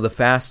one of the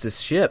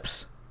fastest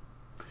ships.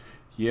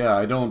 Yeah,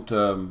 I don't.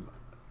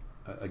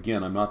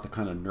 Again, I'm not the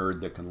kind of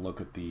nerd that can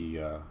look at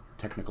the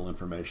technical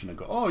information and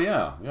go, "Oh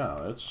yeah,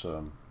 yeah,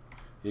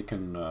 it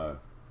can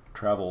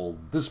travel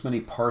this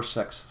many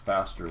parsecs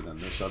faster than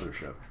this other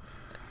ship."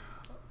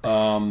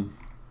 Um,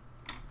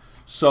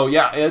 so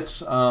yeah,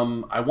 it's.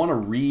 I want to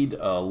read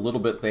a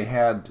little bit. They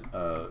had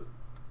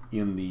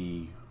in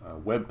the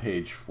web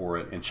page for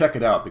it, and check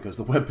it out because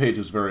the web page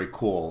is very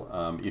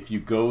cool. If you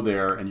go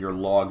there and you're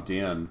logged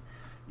in,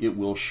 it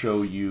will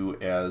show you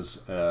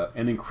as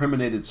an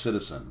incriminated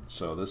citizen.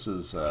 So this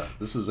is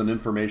an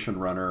information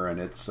runner, and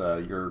it's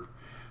you're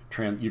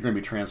going to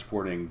be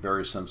transporting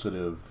very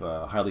sensitive,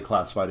 highly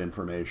classified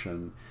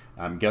information.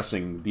 I'm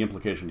guessing the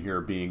implication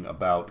here being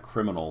about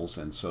criminals,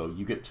 and so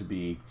you get to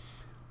be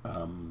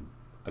um,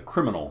 a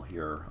criminal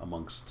here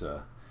amongst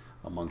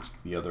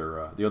the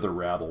other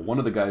rabble. One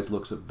of the guys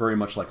looks very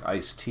much like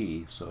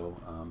Ice-T, so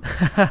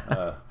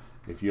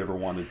if you ever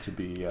wanted to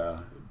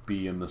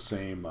be in the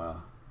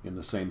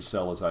same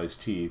cell as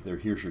Ice-T,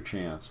 here's your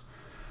chance.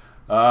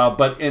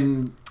 But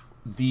in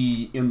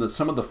the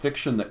some of the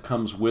fiction that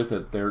comes with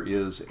it, there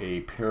is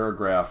a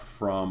paragraph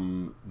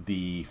from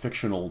the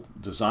fictional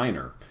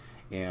designer,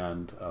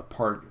 and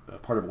part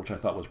of it, which I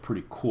thought was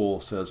pretty cool,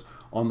 says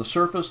on the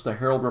surface, the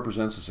Herald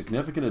represents a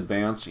significant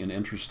advance in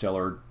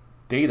interstellar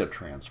data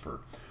transfer,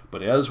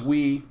 but as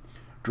we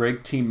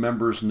Drake team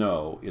members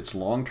know, its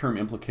long-term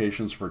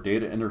implications for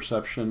data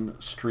interception,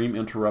 stream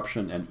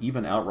interruption, and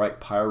even outright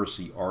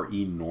piracy are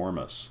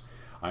enormous.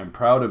 I'm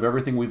proud of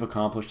everything we've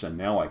accomplished, and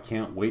now I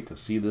can't wait to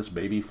see this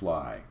baby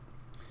fly.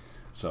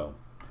 So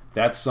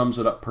that sums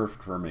it up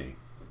perfect for me.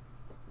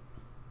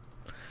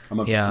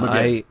 Yeah, I'm a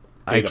big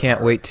I data can't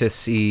pirate. wait to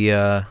see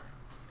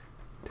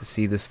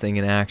this thing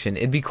in action.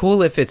 It'd be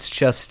cool if it's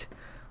just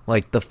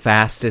like the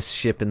fastest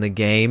ship in the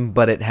game,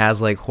 but it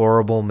has like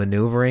horrible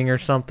maneuvering or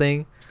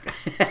something.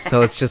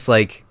 So it's just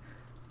like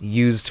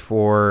used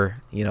for,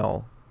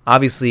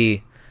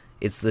 obviously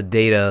it's the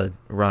data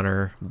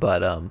runner,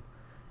 but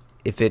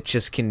if it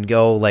just can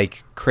go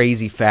like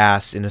crazy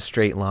fast in a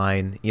straight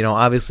line,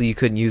 obviously you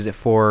couldn't use it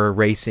for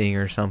racing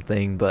or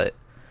something, but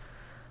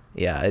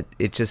yeah,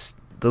 it just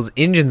those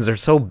engines are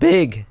so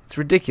big. It's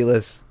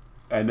ridiculous.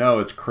 I know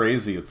it's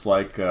crazy. It's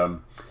like the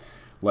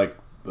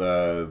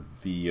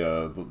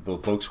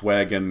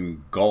Volkswagen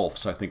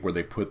Golfs, I think, where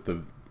they put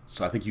the.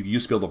 So I think you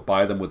used to be able to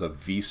buy them with a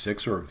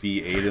V6 or a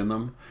V8 in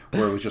them,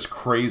 where it was just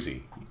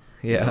crazy.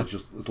 Yeah.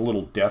 It's a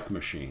little death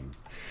machine.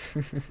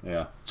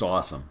 Yeah, it's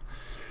awesome.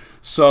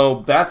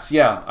 So that's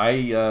yeah.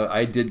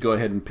 I did go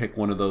ahead and pick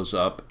one of those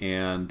up,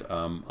 and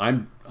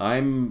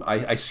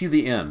I see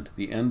the end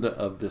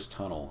of this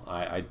tunnel.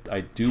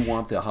 I do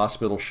want the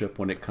hospital ship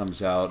when it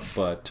comes out,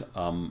 but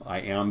I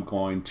am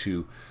going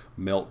to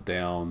melt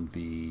down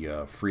the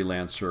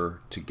Freelancer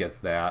to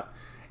get that.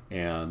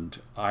 And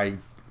I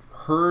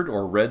heard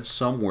or read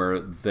somewhere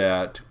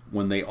that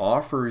when they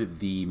offer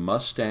the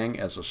Mustang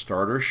as a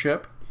starter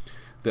ship,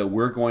 that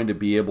we're going to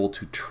be able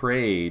to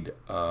trade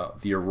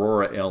the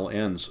Aurora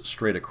LNs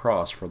straight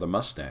across for the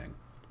Mustang.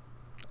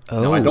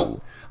 Now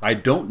Oh. I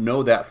don't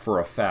know that for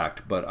a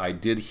fact, but I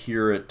did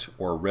hear it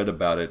or read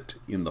about it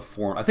in the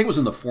forum. I think it was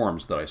in the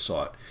forums that I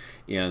saw it,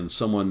 and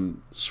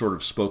someone sort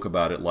of spoke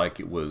about it like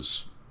it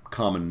was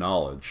common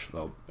knowledge.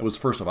 So it was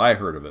the first time I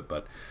heard of it,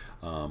 but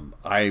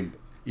I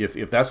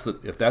if that's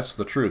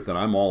the truth, then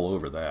I'm all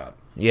over that,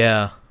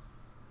 Yeah.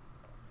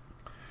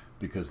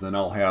 because then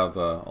I'll have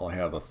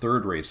a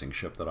third racing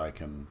ship that I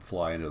can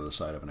fly into the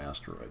side of an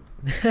asteroid,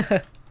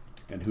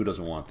 and who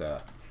doesn't want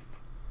that?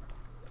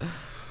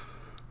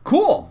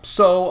 Cool.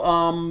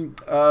 So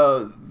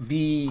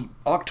the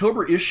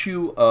October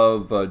issue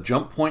of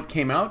Jump Point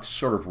came out,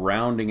 sort of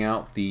rounding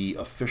out the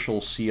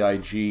official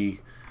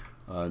CIG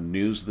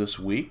news this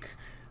week.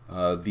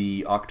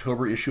 The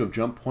October issue of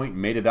Jump Point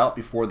made it out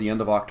before the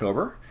end of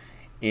October,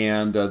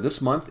 and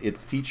this month it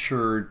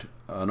featured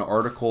an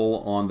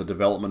article on the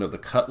development of the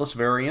Cutlass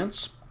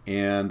variants.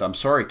 And I'm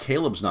sorry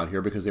Caleb's not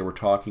here because they were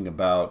talking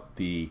about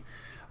the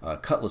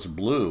Cutlass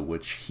Blue,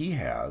 which he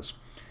has.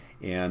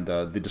 And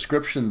the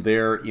description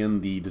there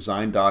in the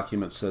design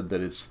document said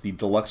that it's the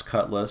deluxe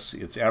Cutlass.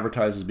 It's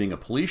advertised as being a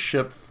police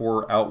ship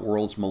for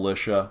Outworld's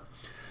militia.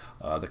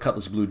 The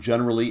Cutlass Blue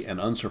generally and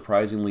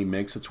unsurprisingly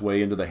makes its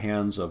way into the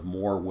hands of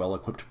more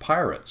well-equipped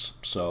pirates.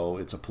 So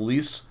it's a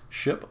police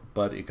ship,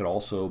 but it could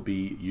also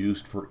be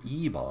used for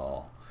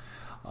evil.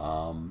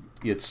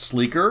 It's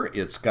sleeker.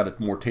 It's got a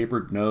more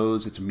tapered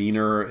nose. It's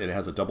meaner. It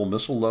has a double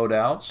missile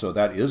loadout, so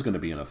that is going to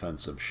be an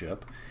offensive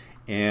ship.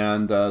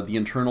 And the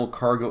internal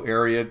cargo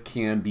area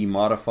can be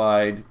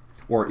modified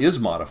or is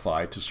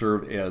modified to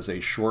serve as a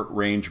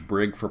short-range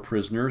brig for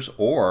prisoners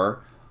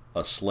or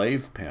a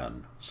slave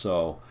pen.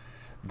 So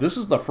this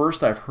is the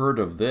first I've heard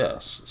of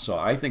this. So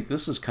I think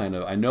this is kind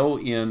of, I know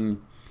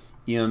in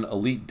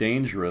Elite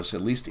Dangerous,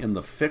 at least in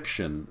the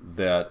fiction,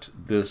 that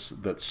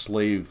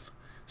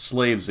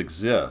slaves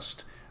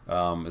exist.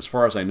 As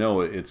far as I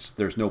know,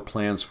 there's no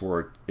plans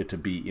for it to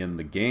be in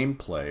the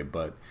gameplay,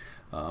 but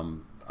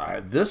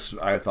I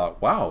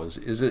thought, wow,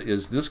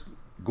 is this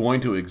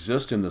going to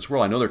exist in this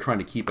world? I know they're trying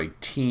to keep a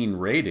teen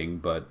rating,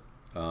 but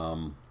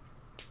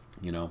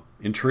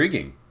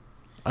intriguing.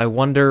 I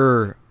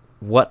wonder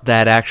what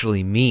that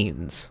actually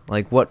means.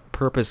 Like, what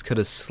purpose could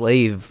a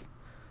slave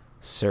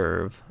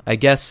serve? I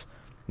guess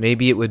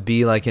maybe it would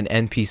be like an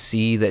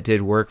NPC that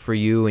did work for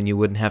you and you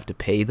wouldn't have to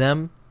pay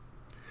them.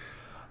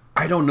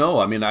 I don't know.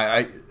 I mean,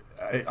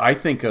 I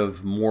think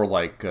of more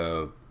like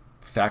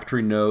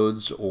factory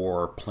nodes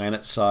or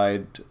planet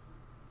side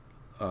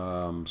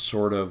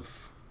sort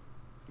of,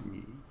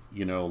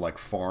 like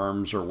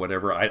farms or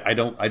whatever. I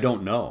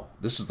don't know.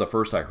 This is the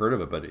first I heard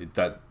of it,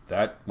 but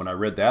that when I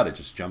read that, it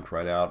just jumped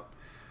right out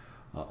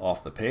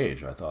off the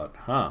page. I thought,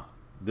 huh,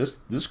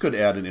 this could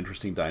add an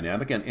interesting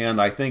dynamic, and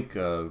I think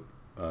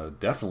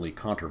definitely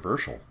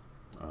controversial.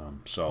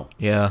 So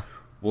Yeah,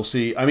 we'll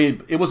see. I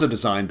mean, it was a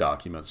design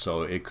document,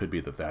 so it could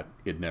be that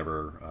it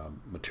never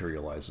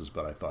materializes.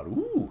 But I thought,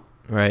 ooh,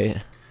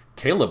 right.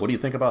 Caleb, what do you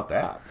think about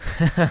that?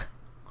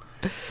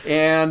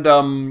 And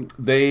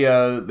they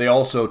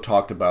also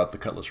talked about the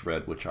Cutlass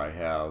Red, which I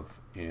have,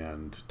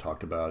 and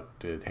talked about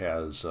it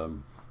has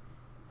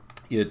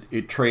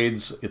it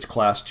trades its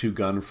Class 2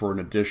 gun for an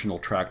additional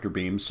tractor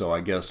beam. So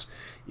I guess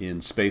in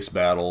space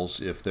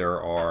battles, if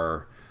there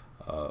are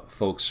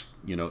folks,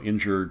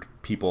 injured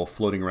people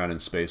floating around in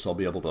space, I'll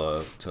be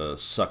able to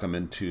suck them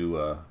into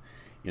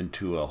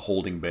a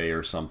holding bay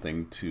or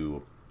something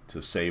to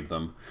save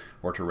them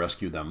or to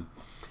rescue them.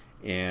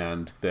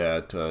 And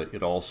that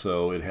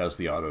it has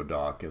the auto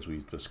dock as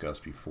we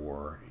discussed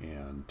before,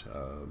 and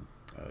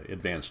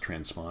advanced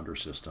transponder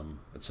system,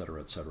 et cetera,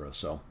 et cetera.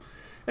 So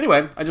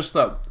anyway, I just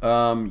thought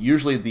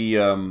usually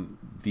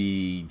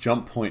the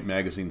Jump Point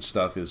magazine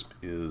stuff is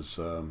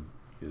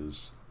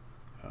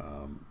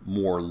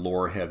more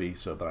lore heavy,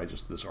 so but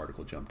this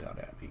article jumped out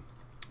at me.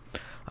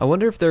 I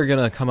wonder if they're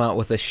gonna come out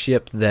with a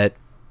ship that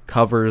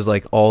covers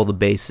like all the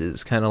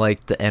bases, kind of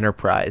like the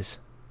Enterprise.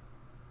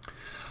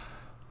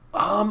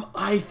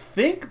 I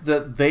think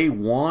that they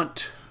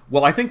want.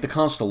 Well, I think the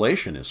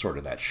Constellation is sort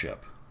of that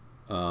ship,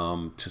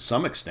 to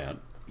some extent.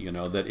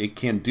 That it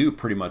can do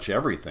pretty much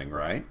everything,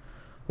 right?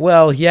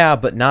 Well, yeah,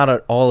 but not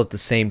at all at the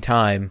same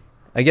time.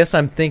 I guess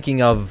I'm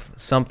thinking of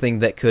something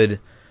that could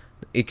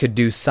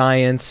do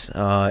science.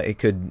 It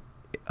could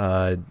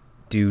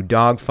do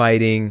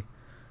dogfighting.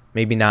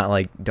 Maybe not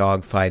like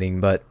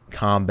dogfighting, but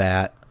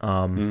combat.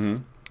 Mm-hmm.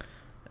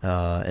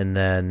 And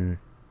then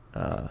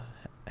uh,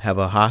 have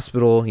a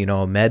hospital.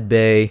 A med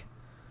bay.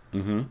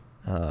 Mm-hmm.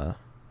 Uh,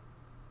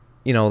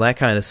 that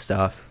kind of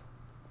stuff.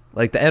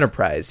 Like the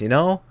Enterprise.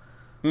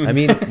 I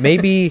mean,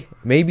 maybe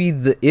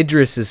the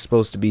Idris is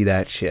supposed to be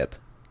that ship.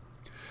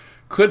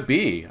 Could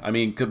be. I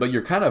mean, but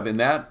you're kind of in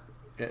that.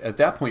 At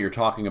that point, you're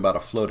talking about a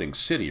floating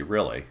city,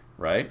 really,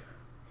 right?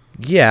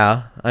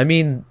 Yeah, I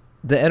mean,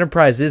 the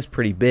Enterprise is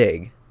pretty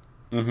big.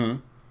 Hmm.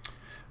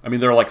 I mean,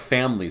 there are like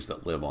families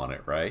that live on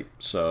it, right?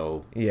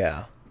 So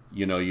Yeah.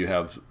 you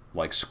have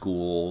like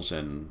schools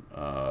and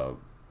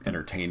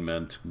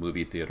entertainment,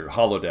 movie theater,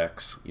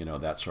 holodecks,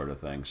 that sort of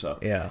thing. So,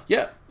 Yeah.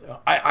 yeah,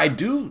 I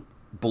do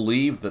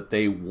believe that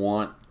they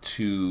want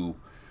to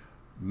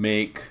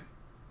make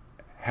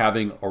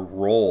having a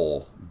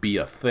role be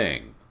a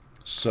thing.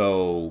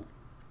 So,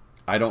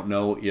 I don't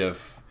know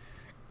if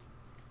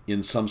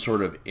in some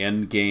sort of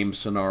end game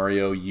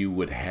scenario you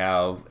would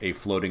have a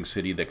floating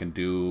city that can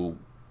do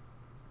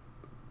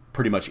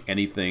pretty much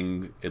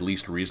anything at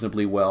least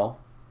reasonably well.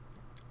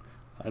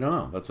 I don't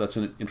know. That's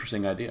an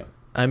interesting idea.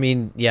 I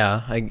mean,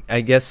 yeah,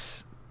 I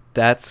guess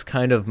that's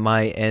kind of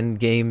my end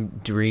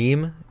game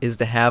dream is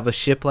to have a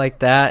ship like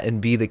that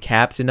and be the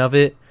captain of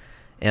it.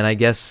 And I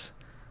guess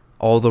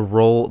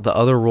the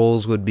other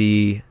roles would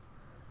be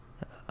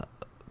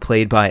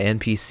played by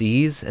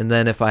NPCs. And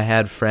then if I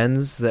had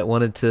friends that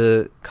wanted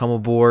to come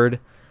aboard,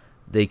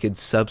 they could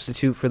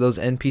substitute for those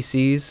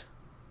NPCs.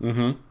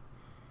 Hmm.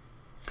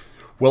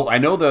 Well, I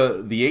know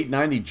the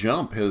 890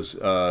 Jump is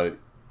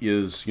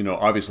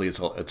obviously it's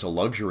a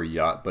luxury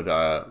yacht,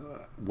 but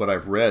what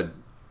I've read,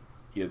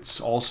 it's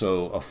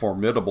also a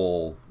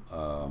formidable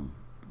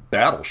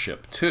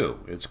battleship too.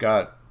 It's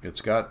got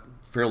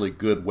fairly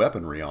good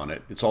weaponry on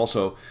it. It's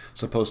also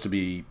supposed to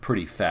be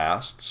pretty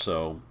fast,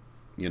 so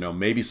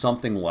maybe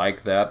something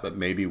like that, but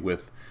maybe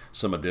with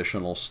some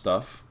additional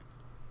stuff.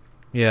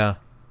 Yeah.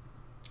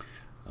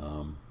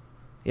 Um,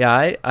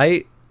 Yeah,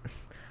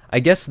 I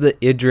guess the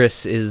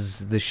Idris is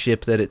the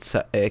ship that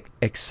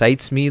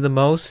excites me the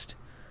most.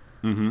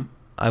 hmm.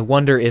 I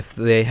wonder if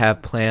they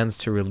have plans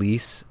to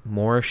release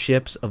more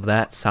ships of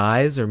that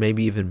size or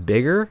maybe even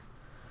bigger.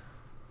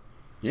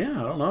 Yeah,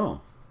 I don't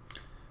know.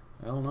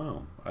 I don't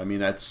know. I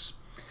mean,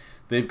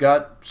 they've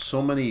got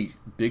so many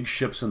big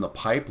ships in the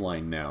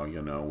pipeline now,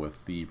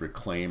 with the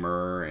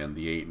Reclaimer and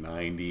the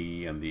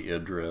 890 and the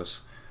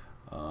Idris,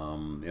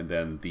 and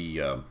then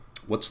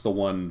what's the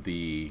one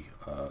the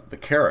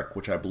Carrack,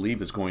 which I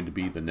believe is going to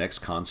be the next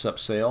concept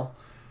sale.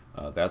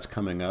 That's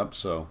coming up.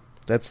 So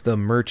That's the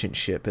merchant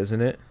ship, isn't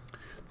it?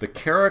 the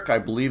Carrack, I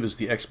believe, is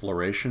the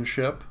exploration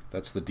ship.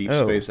 That's the deep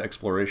Oh, space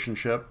exploration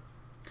ship.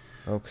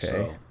 okay.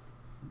 So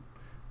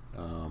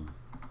um,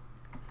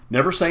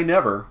 never say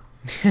never.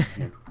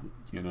 You,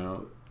 you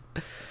know.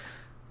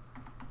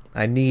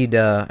 I need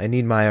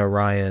my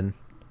Orion.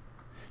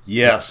 That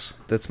Yes.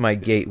 that's my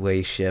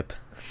gateway ship.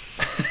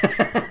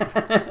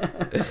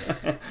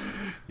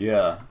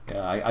 Yeah,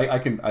 yeah, I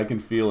can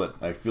feel it.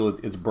 I feel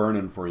it's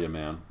burning for you,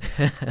 man.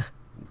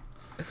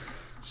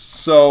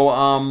 So,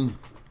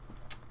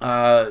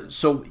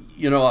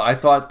 I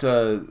thought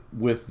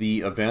with the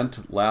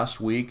event last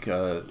week,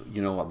 I'd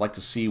like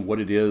to see what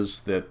it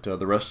is that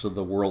the rest of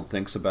the world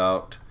thinks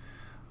about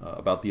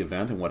the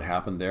event and what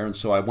happened there. And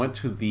so I went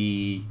to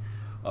the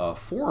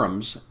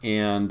forums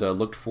and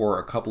looked for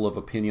a couple of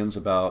opinions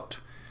about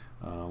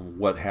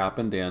what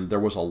happened, and there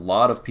was a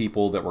lot of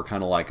people that were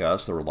kind of like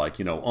us. That were like,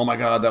 oh my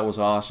God, that was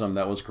awesome,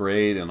 that was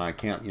great, and I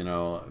can't,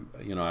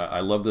 I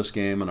love this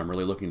game, and I'm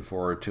really looking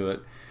forward to it.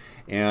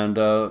 And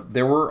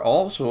there were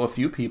also a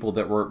few people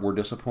that were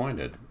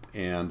disappointed.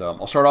 And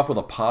I'll start off with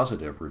a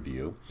positive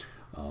review.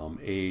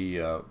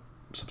 A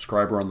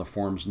subscriber on the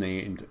forums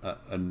named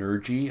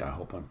Energy, I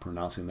hope I'm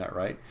pronouncing that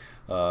right,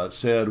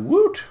 said,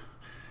 "Woot!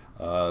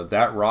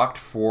 That rocked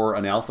for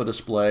an alpha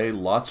display.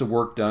 Lots of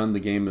work done. The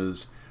game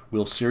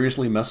will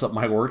seriously mess up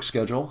my work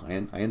schedule,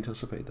 and I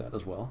anticipate that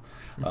as well.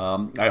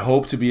 I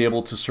hope to be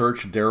able to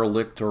search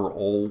derelict or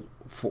all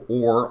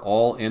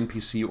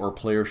NPC or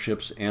player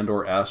ships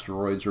and/or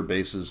asteroids or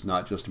bases,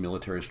 not just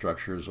military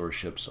structures or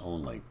ships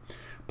only.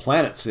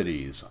 Planet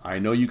cities. I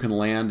know you can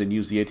land and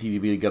use the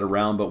ATV to get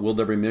around, but will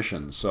there be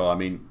missions?" So, I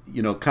mean,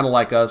 kind of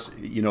like us,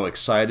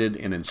 excited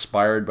and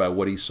inspired by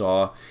what he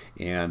saw,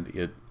 and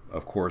it,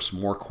 of course,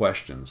 more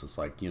questions. It's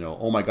like,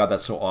 oh my God,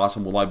 that's so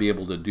awesome. Will I be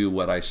able to do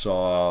what I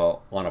saw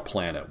on a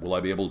planet? Will I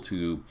be able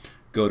to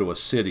go to a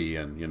city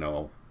and,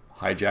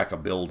 hijack a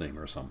building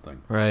or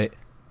something? Right.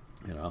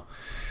 You know,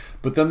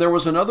 but then there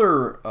was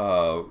another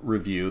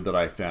review that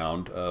I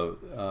found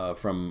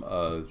from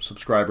a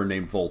subscriber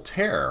named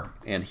Voltaire,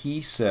 and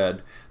he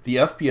said the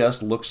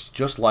FPS looks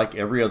just like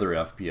every other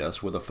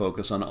FPS with a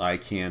focus on eye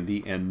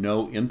candy and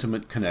no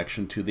intimate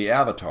connection to the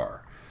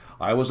avatar.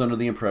 I was under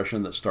the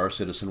impression that Star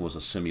Citizen was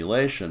a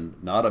simulation,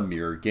 not a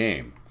mere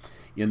game.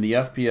 In the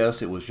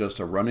FPS, it was just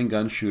a run and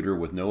gun shooter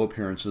with no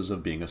appearances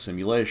of being a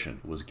simulation.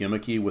 It was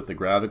gimmicky with the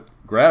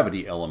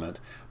gravity element,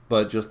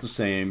 but just the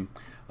same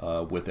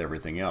with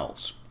everything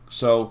else.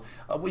 So,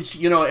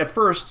 which at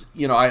first,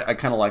 I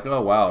kind of like,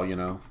 oh wow,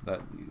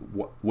 that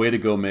way to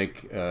go,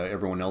 make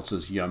everyone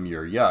else's yum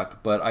your yuck.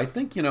 But I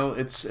think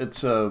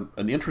it's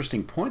an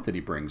interesting point that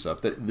he brings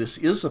up, that this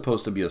is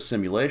supposed to be a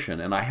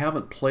simulation, and I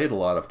haven't played a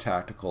lot of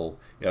tactical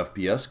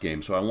FPS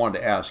games, so I wanted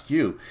to ask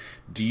you,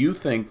 do you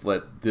think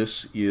that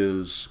this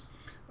is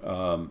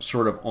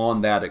sort of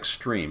on that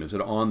extreme? Is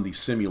it on the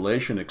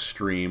simulation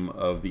extreme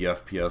of the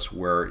FPS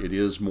where it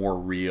is more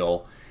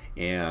real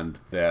and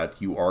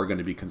that you are going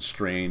to be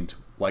constrained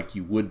like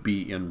you would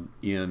be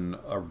in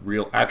a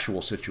real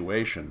actual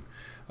situation,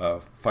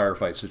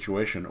 firefight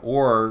situation,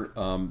 or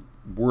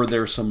were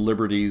there some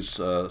liberties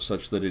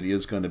such that it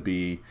is going to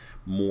be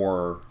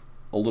more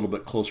a little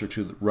bit closer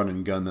to the run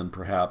and gun than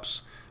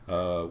perhaps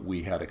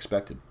we had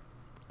expected?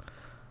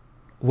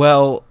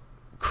 Well,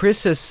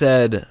 Chris has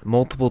said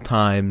multiple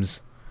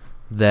times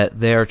that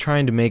they are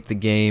trying to make the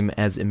game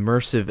as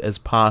immersive as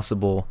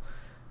possible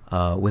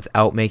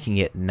without making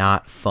it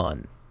not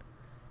fun.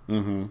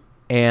 Mm-hmm.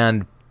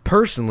 And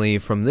personally,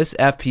 from this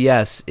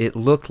FPS, it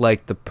looked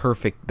like the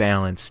perfect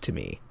balance to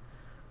me.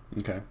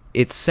 Okay.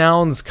 It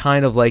sounds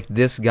kind of like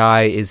this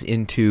guy is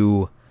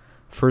into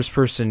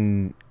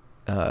first-person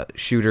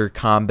shooter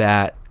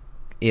combat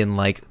in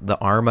like the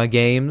Arma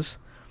games,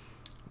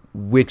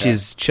 which Okay.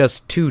 is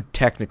just too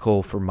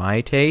technical for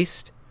my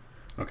taste.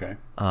 Okay.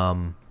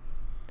 Um,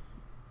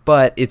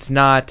 but it's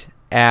not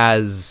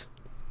as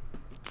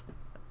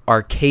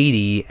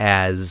arcadey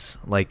as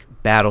like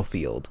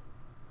Battlefield.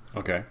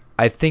 Okay.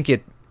 I think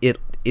it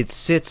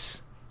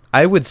sits.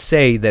 I would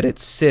say that it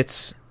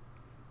sits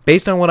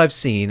based on what I've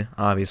seen.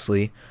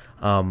 Obviously,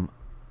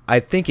 I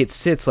think it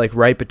sits like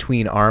right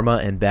between Arma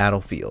and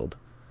Battlefield,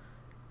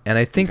 and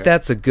I think Okay.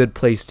 that's a good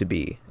place to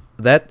be.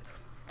 That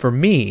for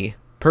me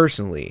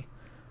personally,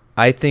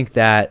 I think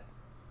that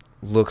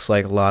looks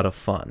like a lot of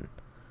fun.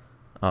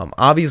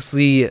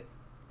 Obviously,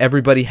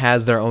 everybody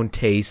has their own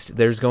taste.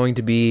 There's going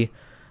to be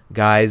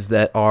guys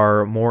that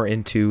are more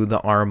into the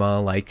Arma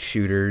like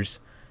shooters,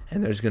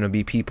 and there's going to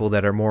be people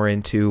that are more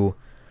into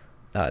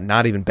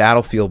not even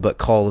Battlefield but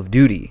Call of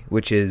Duty,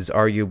 which is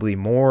arguably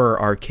more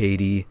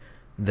arcadey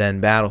than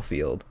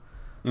Battlefield.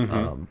 Mm-hmm.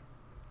 Um,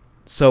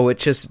 so it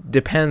just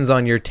depends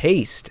on your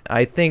taste.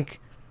 I think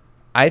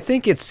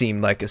it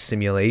seemed like a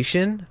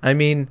simulation. I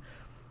mean,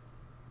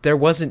 there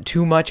wasn't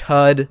too much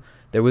HUD.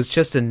 There was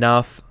just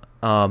enough.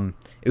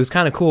 It was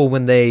kind of cool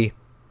when they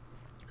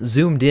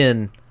zoomed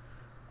in.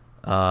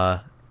 Uh,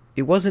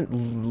 it wasn't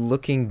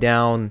looking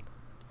down.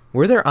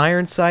 Were there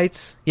iron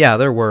sights? Yeah,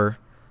 there were.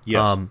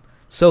 Yes.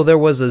 So there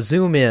was a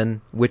zoom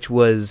in, which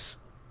was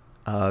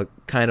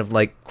kind of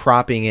like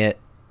cropping it.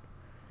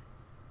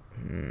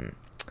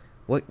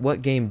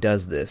 What game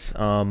does this?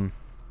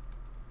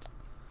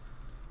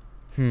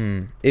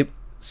 It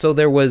so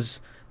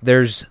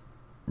there's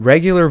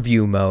regular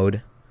view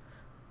mode,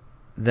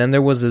 then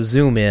there was a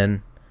zoom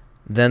in,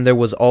 then there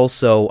was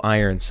also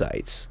iron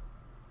sights.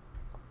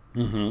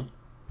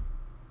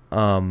 Mm-hmm.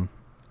 Um,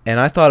 and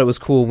I thought it was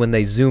cool when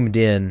they zoomed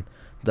in,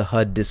 the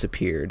HUD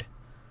disappeared.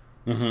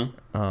 Mm-hmm.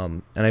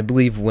 And I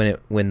believe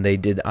when they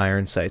did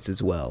iron sights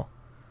as well.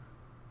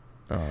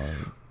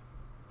 Um,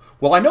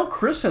 Well, I know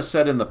Chris has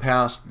said in the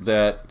past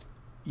that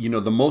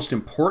the most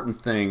important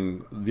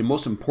thing, the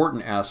most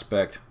important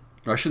aspect,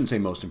 or I shouldn't say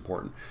most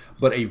important,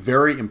 but a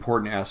very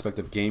important aspect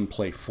of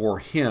gameplay for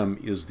him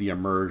is the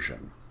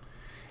immersion.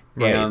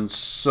 right. And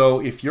so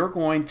if you're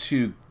going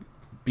to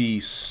be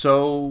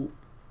so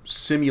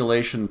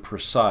simulation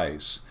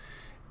precise,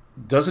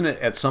 doesn't it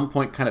at some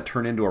point kind of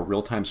turn into a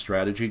real-time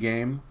strategy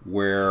game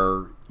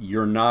where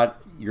you're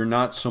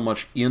not so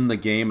much in the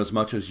game as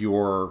much as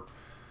you're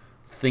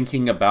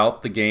thinking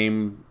about the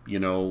game,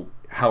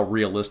 how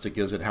realistic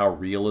is it? How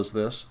real is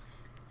this?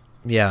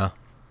 Yeah.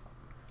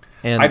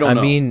 I And don't I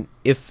know. mean,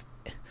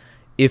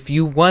 if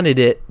you wanted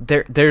it,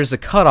 there's a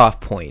cutoff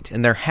point,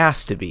 and there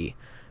has to be,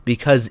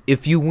 because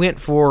if you went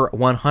for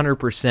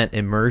 100%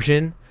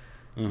 immersion,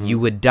 Hmm. you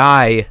would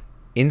die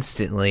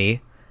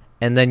instantly,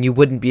 and then you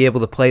wouldn't be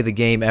able to play the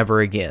game ever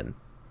again.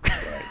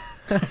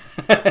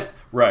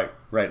 Right.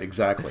 Right,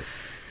 exactly.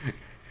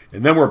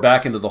 And then we're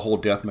back into the whole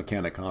death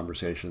mechanic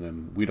conversation,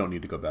 and we don't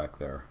need to go back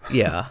there.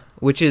 Yeah,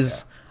 which Yeah.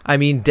 is, I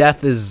mean,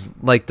 death is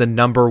like the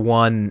number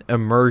one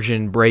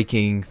immersion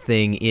breaking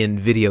thing in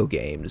video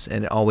games,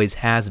 and it always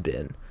has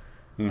been.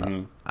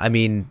 Hmm. I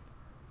mean,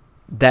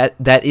 that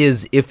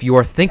is if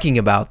you're thinking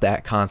about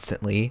that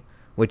constantly,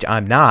 which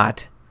I'm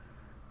not.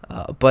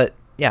 But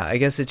yeah, I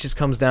guess it just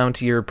comes down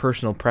to your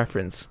personal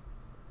preference.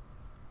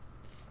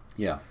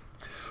 Yeah.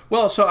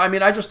 Well, so I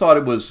mean, I just thought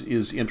it was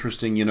is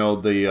interesting,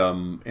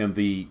 the and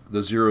the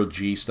zero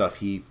G stuff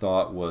he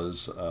thought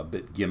was a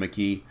bit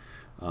gimmicky.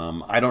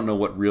 I don't know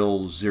what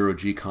real zero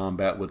G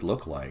combat would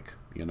look like.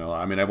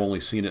 I mean, I've only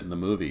seen it in the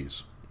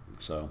movies,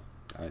 so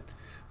I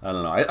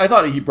don't know. I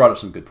thought he brought up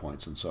some good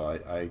points, and so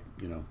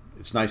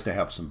it's nice to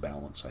have some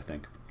balance. I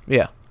think.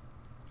 Yeah.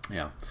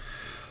 Yeah.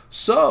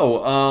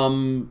 So,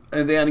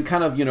 and then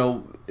kind of,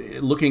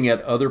 looking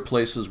at other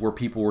places where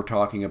people were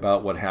talking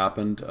about what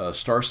happened,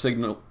 Star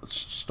Signal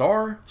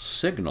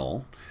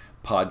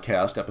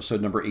podcast episode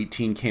number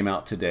 18 came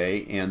out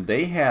today, and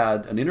they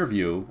had an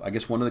interview. I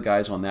guess one of the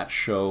guys on that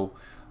show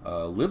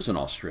lives in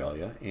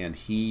Australia, and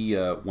he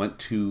went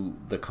to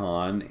the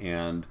con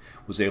and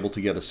was able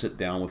to get a sit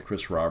down with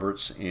Chris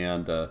Roberts.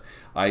 And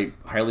I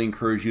highly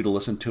encourage you to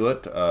listen to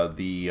it.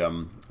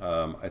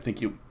 I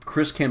think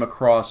Chris came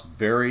across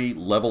very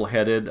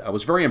level-headed. I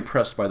was very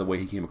impressed by the way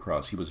he came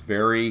across. He was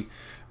very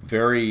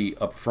very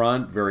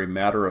upfront, very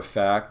matter of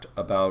fact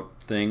about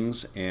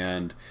things,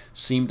 and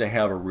seemed to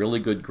have a really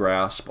good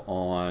grasp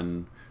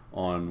on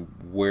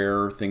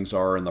where things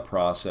are in the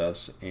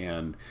process,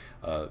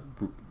 uh,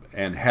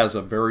 and has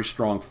a very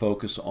strong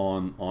focus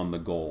on the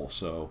goal.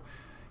 So,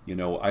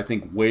 I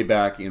think way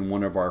back in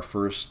one of our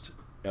first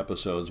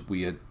episodes,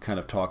 we had kind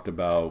of talked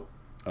about,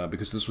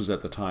 because this was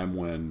at the time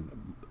when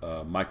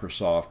the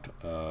Microsoft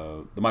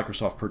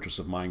purchase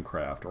of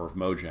Minecraft, or of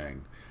Mojang,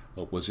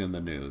 was in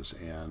the news,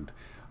 and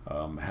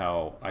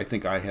how I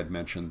think I had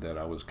mentioned that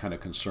I was kind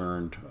of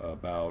concerned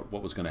about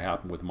what was going to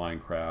happen with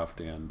Minecraft,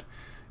 and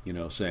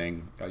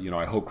saying,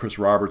 I hope Chris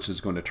Roberts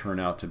is going to turn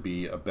out to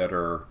be a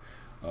better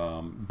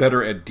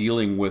at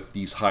dealing with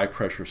these high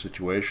pressure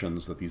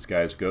situations that these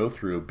guys go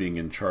through, being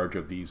in charge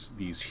of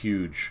these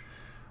huge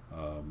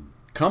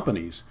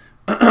companies,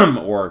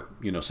 or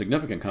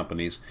significant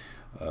companies,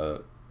 uh,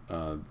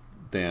 uh,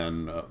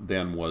 than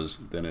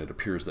it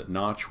appears that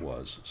Notch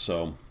was.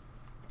 So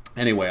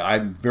anyway,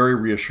 I'm very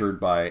reassured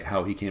by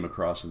how he came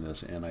across in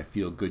this, and I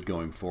feel good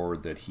going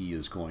forward that he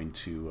is going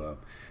to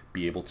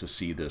be able to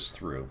see this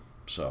through.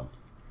 So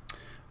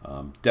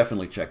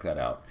definitely check that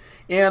out.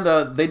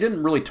 And they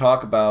didn't really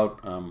talk about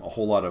a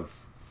whole lot of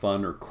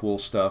fun or cool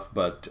stuff,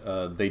 but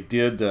they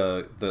did.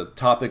 The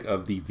topic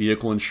of the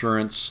vehicle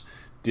insurance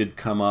did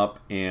come up,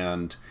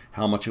 and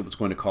how much it was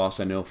going to cost.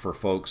 I know for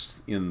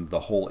folks in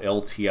the whole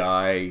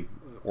LTI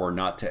or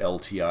not to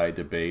LTI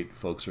debate,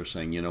 folks are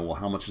saying, well,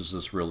 how much is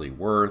this really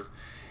worth?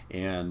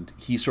 And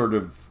he sort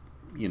of,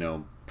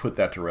 put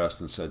that to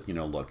rest and said,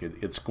 look,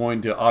 it's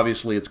going to,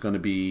 obviously, it's going to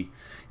be,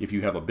 if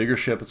you have a bigger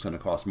ship, it's going to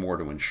cost more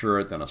to insure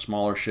it than a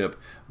smaller ship.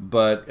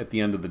 But at the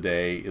end of the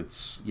day,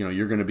 it's,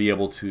 you're going to be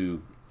able to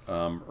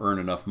earn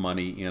enough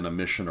money in a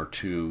mission or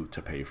two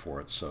to pay for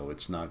it. So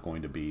it's not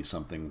going to be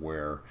something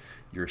where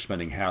you're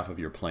spending half of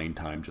your playing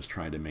time just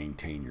trying to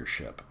maintain your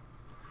ship.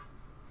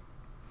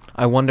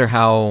 I wonder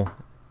how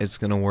it's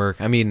going to work.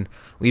 I mean,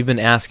 we've been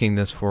asking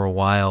this for a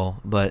while,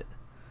 but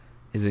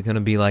is it going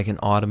to be like an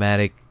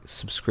automatic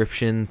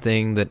subscription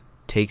thing that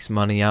takes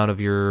money out of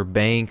your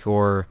bank,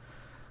 or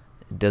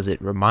does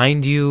it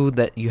remind you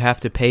that you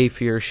have to pay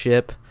for your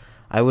ship?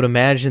 I would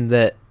imagine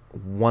that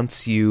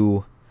once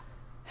you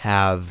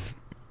have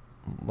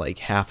like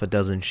half a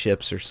dozen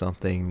ships or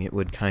something, it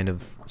would kind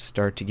of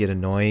start to get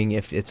annoying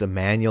if it's a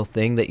manual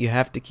thing that you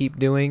have to keep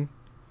doing.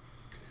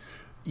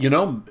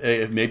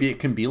 Maybe it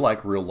can be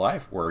like real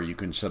life, where you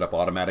can set up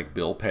automatic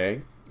bill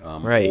pay,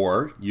 Right.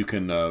 or you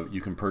can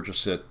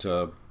purchase it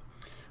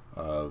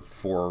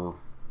for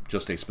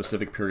just a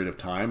specific period of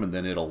time, and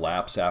then it'll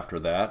lapse after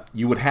that.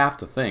 You would have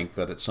to think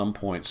that at some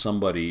point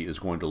somebody is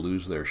going to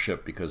lose their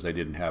ship because they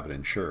didn't have it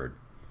insured,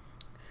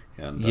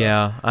 and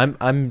Yeah,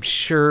 I'm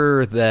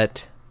sure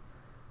that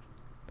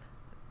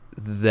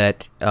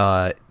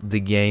the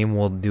game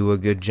will do a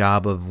good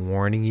job of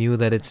warning you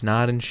that it's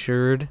not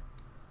insured.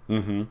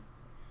 mm-hmm.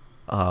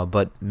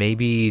 But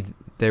maybe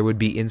there would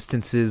be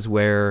instances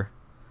where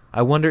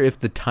I wonder if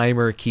the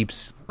timer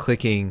keeps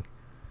clicking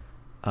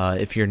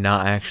if you're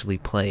not actually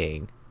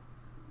playing.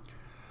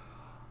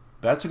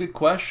 That's a good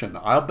question.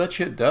 I'll bet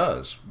you it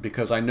does,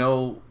 because I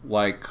know,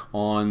 like,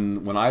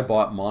 on when I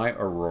bought my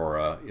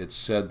Aurora, it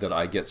said that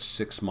I get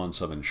 6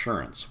 months of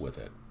insurance with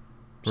it.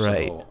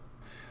 Right. So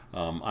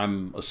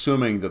I'm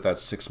assuming that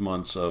that's 6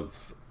 months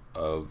of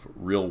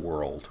real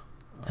world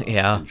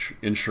Yeah.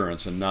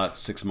 insurance, and not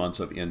 6 months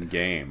of in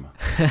game.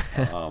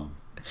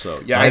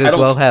 So yeah, Might I as don't.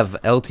 well have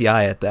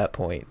LTI at that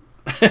point.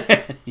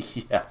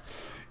 Yeah,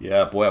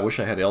 yeah. Boy, I wish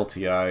I had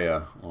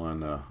LTI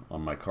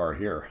on my car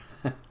here.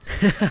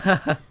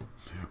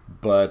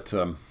 But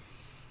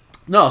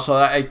no, so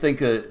I think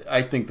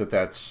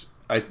that's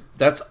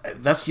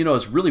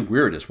it's really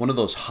weird. It's one of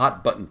those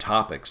hot button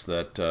topics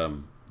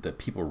that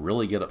people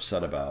really get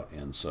upset about,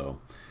 and so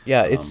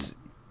Yeah, um,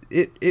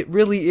 it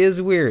really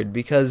is weird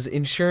because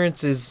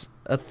insurance is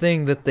a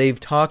thing that they've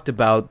talked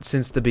about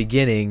since the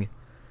beginning,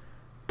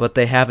 but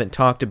they haven't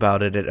talked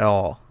about it at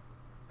all.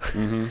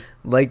 hmm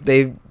Like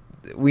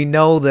we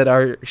know that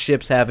our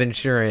ships have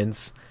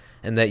insurance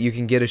and that you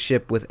can get a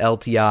ship with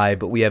LTI,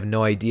 but we have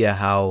no idea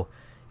how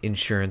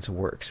insurance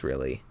works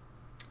really.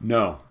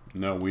 no,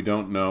 no, we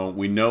don't know.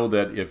 We know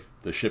that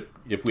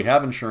if we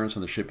have insurance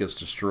and the ship gets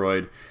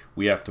destroyed,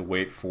 we have to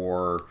wait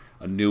for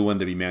a new one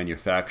to be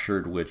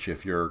manufactured. Which,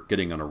 if you're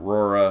getting an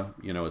Aurora,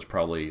 is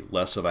probably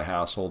less of a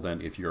hassle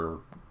than if you're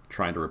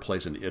trying to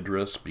replace an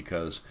Idris,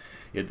 because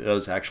it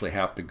does actually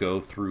have to go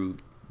through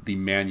the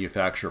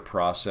manufacture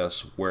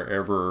process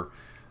wherever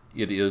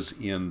it is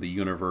in the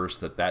universe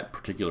that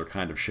particular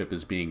kind of ship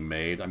is being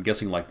made. I'm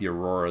guessing like the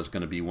Aurora is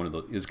going to be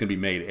is going to be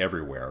made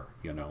everywhere.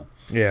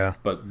 Yeah.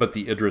 But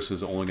the Idris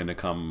is only going to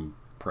come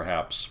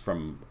perhaps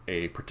from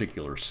a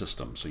particular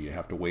system, so you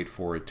have to wait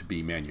for it to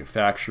be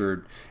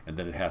manufactured, and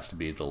then it has to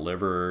be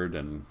delivered,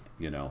 and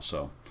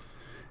so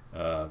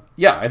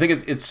yeah, I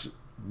think it's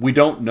we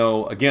don't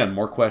know. Again,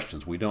 more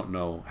questions. We don't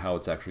know how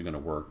it's actually going to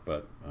work,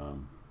 but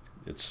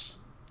it's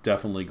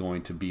definitely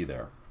going to be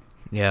there.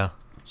 Yeah.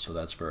 So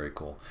that's very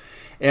cool.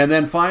 And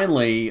then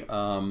finally,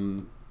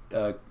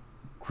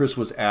 Chris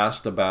was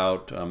asked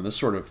about, this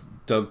sort of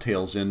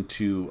dovetails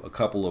into a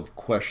couple of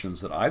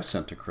questions that I've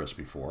sent to Chris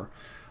before.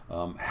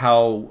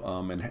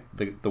 And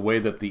the way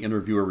that the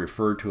interviewer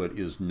referred to it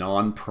is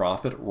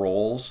non-profit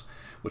roles,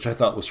 which I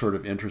thought was sort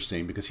of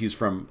interesting because he's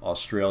from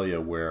Australia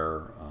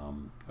where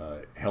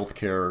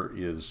healthcare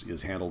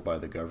is handled by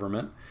the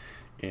government.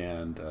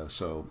 And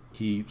so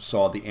he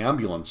saw the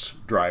ambulance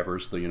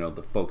drivers,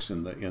 the folks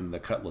in the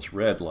Cutlass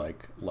Red,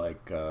 like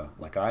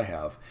I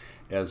have,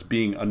 as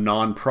being a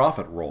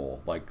non-profit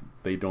role, like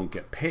they don't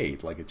get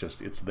paid, like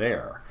it's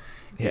there.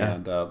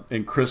 Yeah.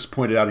 And Chris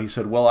pointed out, he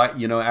said, well,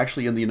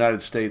 actually in the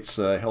United States,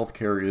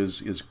 healthcare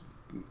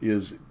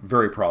is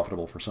very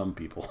profitable for some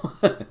people.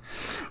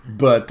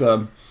 But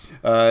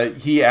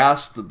he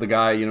asked the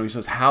guy, he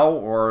says,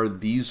 how are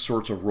these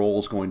sorts of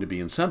roles going to be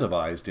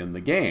incentivized in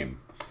the game?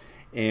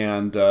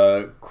 And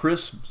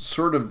Chris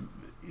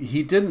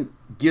he didn't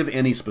give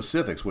any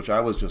specifics, which I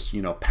was just,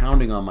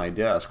 pounding on my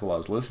desk while I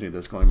was listening to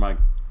this, going,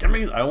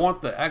 I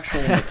want the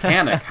actual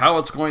mechanic, how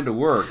it's going to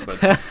work.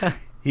 But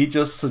he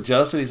just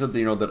suggested, he said,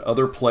 that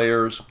other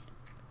players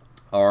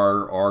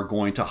are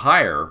going to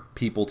hire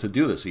people to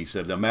do this. He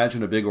said,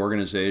 imagine a big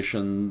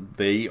organization,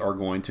 they are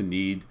going to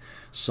need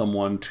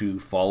someone to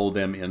follow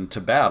them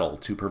into battle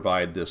to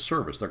provide this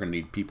service. They're going to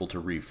need people to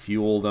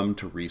refuel them,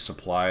 to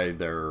resupply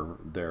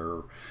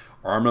their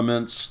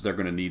armaments. They're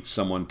going to need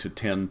someone to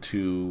tend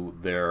to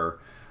their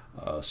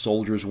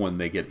soldiers when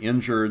they get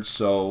injured.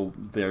 So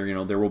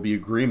there will be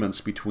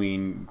agreements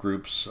between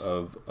groups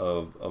of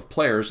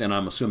players, and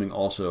I'm assuming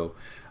also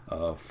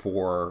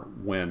for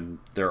when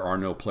there are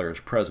no players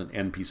present,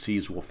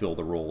 NPCs will fill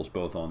the roles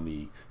both on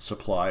the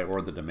supply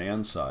or the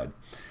demand side.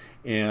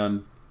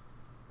 And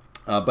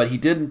but he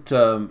didn't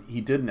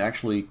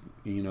actually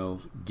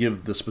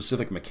give the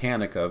specific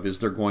mechanic of, is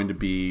there going to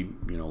be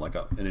like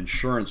an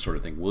insurance sort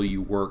of thing? Will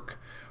you work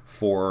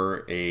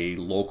for a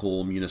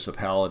local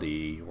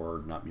municipality,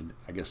 or not?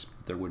 I guess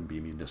there wouldn't be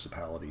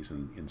municipalities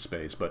in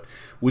space, but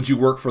would you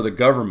work for the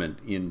government,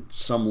 in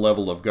some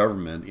level of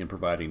government, in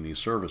providing these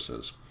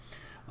services?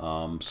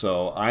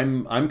 So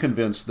I'm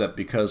convinced that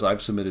because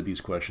I've submitted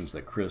these questions,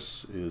 that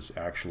Chris is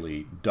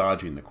actually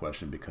dodging the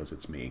question because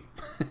it's me.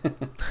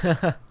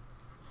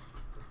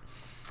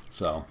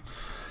 So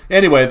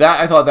anyway,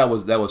 I thought that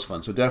was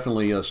fun. So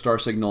definitely Star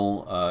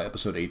Signal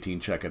episode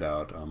 18. Check it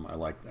out. I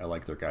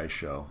like their guys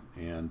show.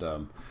 And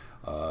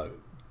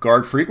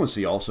Guard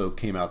Frequency also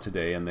came out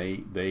today, and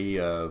they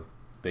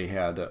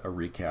had a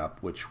recap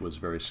which was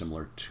very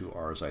similar to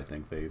ours. I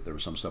think there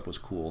was some stuff was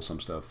cool, some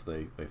stuff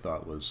they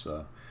thought was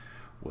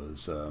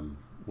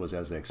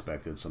as they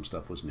expected, some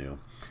stuff was new.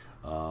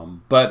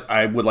 But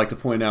I would like to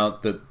point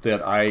out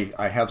that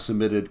I have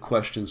submitted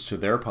questions to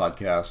their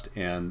podcast,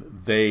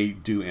 and they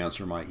do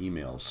answer my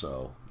emails.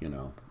 So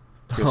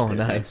Chris, oh,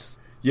 nice.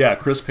 Yeah,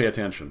 Chris, pay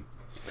attention.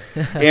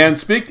 And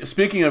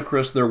speaking of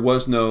Chris, there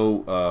was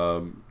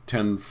no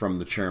 10 from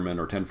the chairman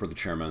or 10 for the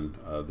chairman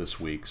this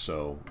week.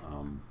 So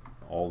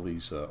all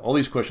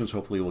these questions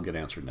hopefully will get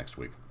answered next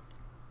week.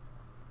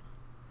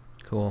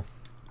 Cool.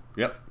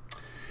 Yep.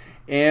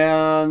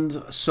 And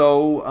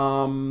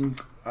so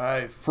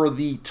for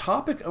the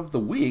topic of the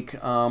week,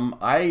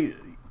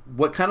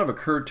 what kind of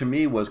occurred to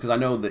me was, because I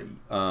know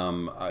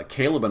that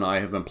Caleb and I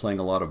have been playing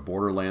a lot of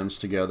Borderlands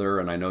together,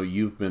 and I know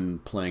you've been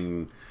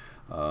playing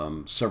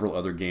several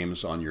other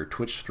games on your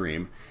Twitch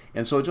stream,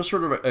 and so it just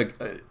sort of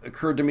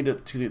occurred to me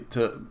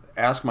to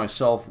ask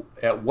myself,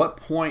 at what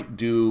point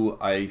do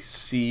I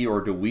see,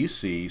 or do we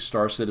see,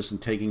 Star Citizen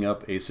taking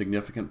up a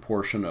significant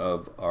portion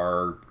of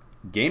our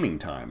gaming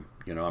time?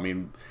 I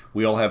mean,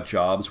 we all have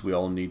jobs. We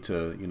all need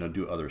to,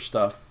 do other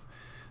stuff.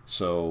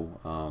 So,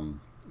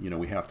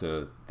 we have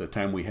to, the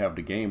time we have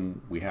to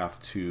game, we have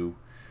to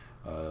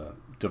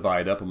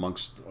divide up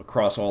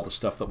across all the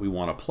stuff that we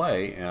want to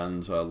play.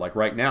 And like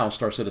right now,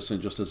 Star Citizen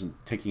just isn't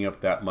taking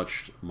up that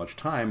much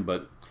time.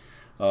 But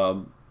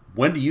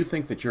when do you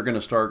think that you're going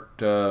to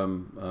start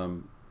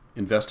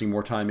investing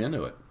more time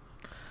into it?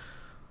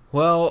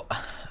 Well,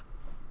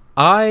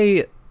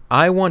 I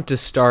want to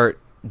start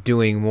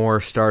doing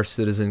more Star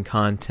Citizen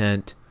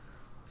content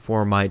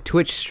for my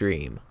Twitch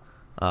stream,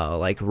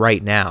 like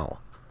right now,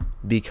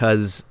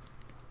 because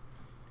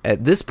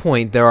at this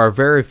point there are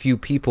very few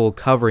people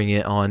covering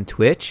it on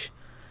Twitch,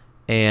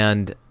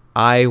 and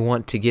I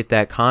want to get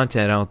that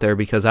content out there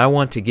because I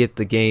want to get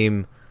the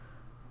game,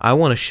 I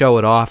want to show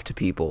it off to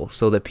people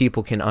so that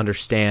people can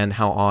understand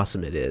how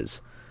awesome it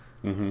is.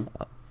 Mm-hmm.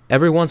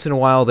 Every once in a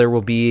while there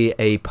will be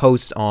a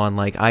post on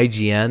like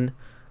IGN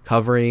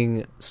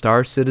covering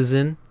Star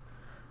Citizen,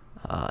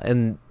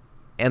 and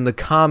the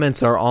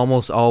comments are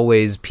almost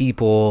always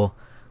people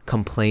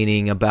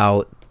complaining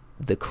about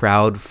the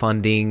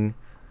crowdfunding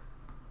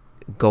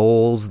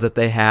goals that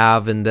they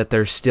have, and that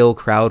they're still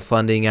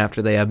crowdfunding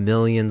after they have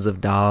millions of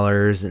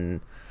dollars,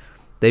 and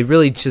they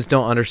really just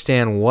don't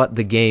understand what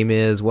the game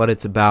is, what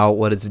it's about,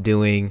 what it's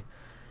doing.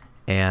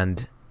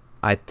 And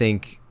I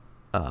think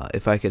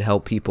if I could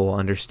help people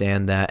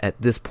understand that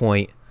at this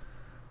point,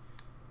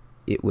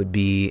 it would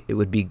be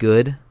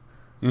good.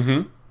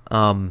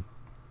 Mm-hmm.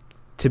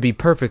 to be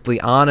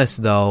perfectly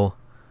honest, though,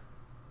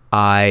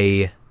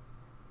 I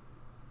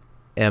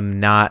am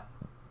not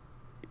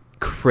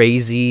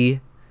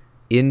crazy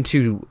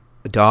into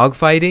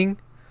dogfighting.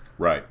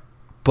 Right.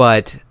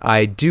 But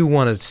I do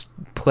want to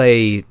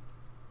play.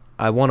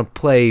 I want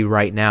to play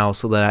right now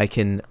so that I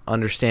can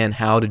understand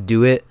how to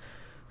do it,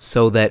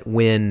 so that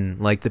when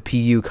like the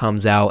PU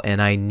comes out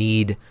and I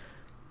need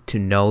to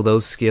know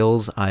those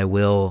skills, I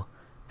will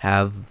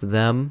have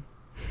them.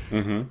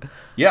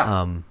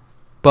 Yeah.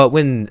 But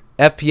when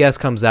FPS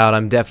comes out,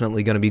 I'm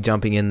definitely going to be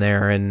jumping in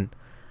there and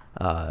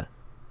uh,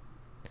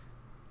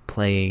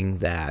 playing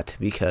that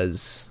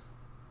because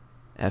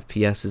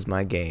FPS is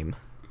my game.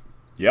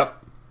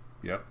 Yep.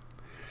 Yep.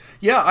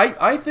 Yeah,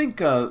 I think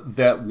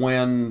that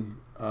when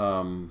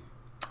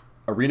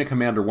Arena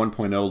Commander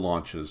 1.0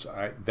 launches,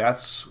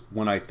 that's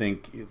when I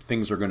think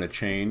things are going to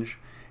change.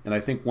 And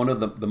I think one of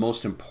the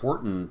most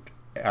important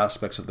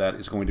aspects of that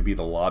is going to be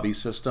the lobby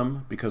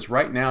system, because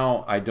right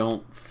now I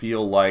don't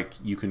feel like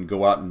you can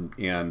go out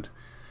and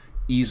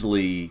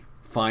easily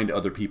find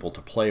other people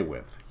to play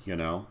with, you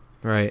know?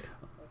 Right.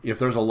 If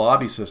there's a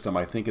lobby system,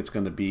 I think it's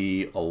going to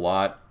be a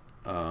lot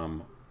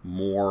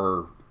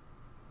more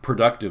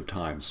productive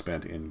time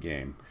spent in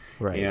game.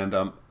 Right. And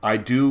I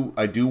do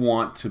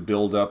want to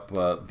build up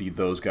the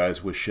Those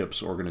Guys with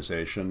Ships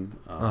organization.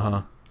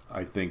 Uh-huh.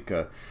 I think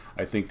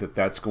I think that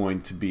that's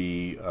going to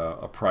be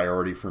a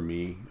priority for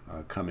me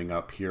coming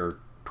up here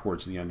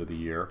towards the end of the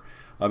year,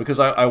 because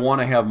I want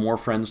to have more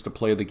friends to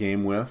play the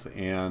game with,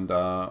 and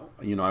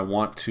I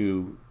want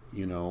to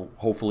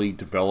hopefully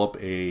develop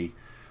a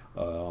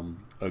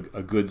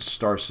good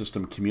Star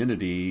System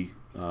community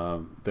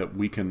that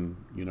we can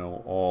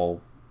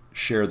all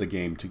share the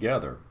game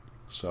together.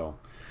 So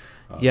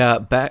Yeah,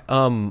 back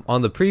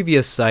on the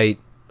previous site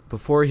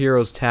before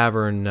Heroes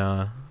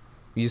Tavern,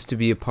 used to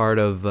be a part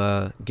of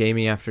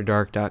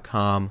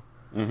gamingafterdark.com.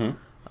 hmm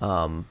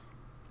Um,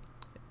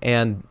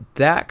 and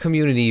that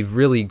community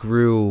really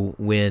grew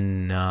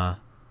when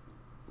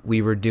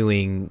we were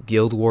doing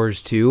Guild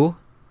Wars 2.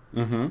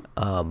 hmm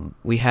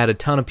We had a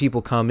ton of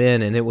people come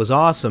in, and it was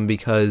awesome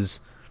because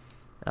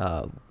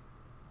uh,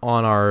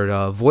 on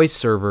our voice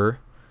server,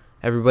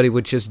 everybody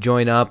would just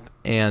join up,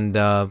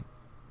 and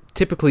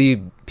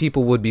typically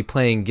people would be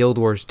playing Guild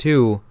Wars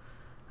 2,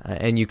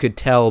 and you could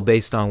tell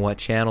based on what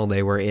channel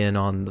they were in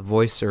on the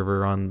voice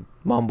server on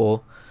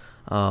Mumble.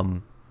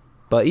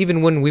 But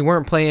even when we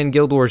weren't playing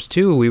Guild Wars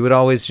 2, we would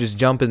always just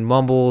jump in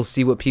Mumble,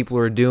 see what people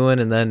were doing,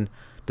 and then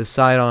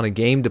decide on a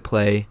game to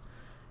play.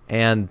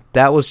 And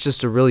that was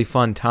just a really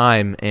fun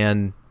time.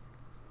 And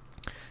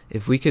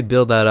if we could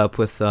build that up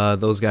with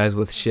those guys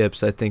with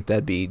ships, I think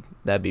that'd be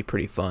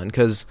pretty fun.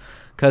 Because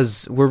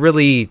we're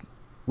really,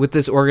 with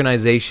this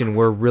organization,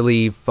 we're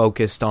really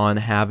focused on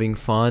having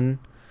fun.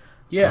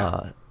 Yeah.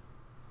 Uh,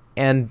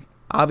 and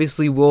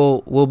obviously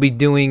we'll be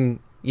doing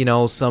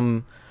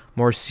some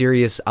more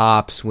serious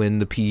ops when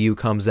the PU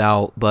comes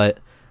out, but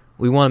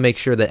we want to make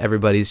sure that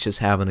everybody's just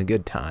having a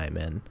good time,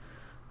 and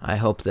I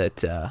hope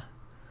that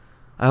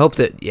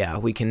yeah,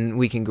 we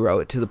can grow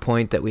it to the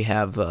point that we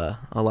have a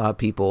lot of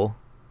people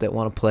that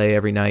want to play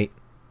every night.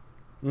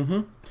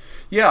 hmm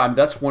Yeah,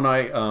 that's when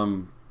I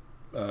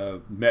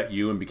met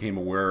you and became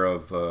aware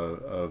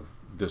of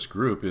this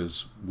group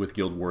is with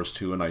Guild Wars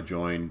 2, and I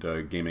joined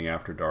Gaming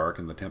After Dark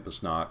and the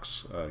Tempest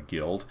Knox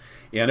guild,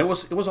 and it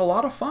was a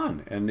lot of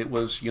fun. And it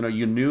was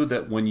you knew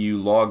that when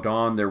you logged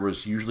on, there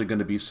was usually going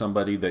to be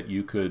somebody that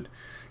you could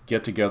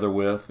get together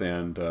with,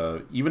 and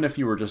even if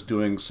you were just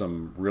doing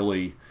some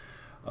really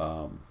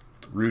um,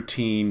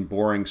 routine,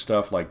 boring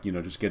stuff like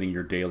just getting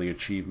your daily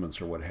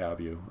achievements or what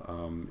have you.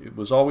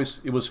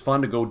 It was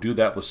fun to go do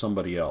that with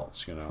somebody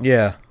else.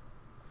 Yeah.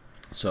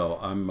 So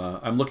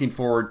I'm looking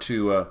forward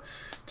to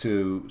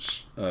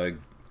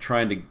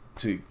trying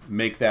to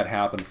make that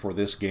happen for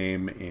this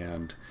game,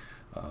 and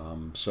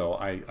so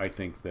I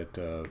think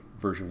that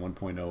version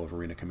 1.0 of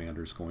Arena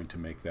Commander is going to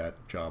make that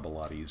job a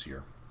lot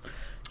easier.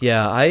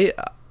 Yeah,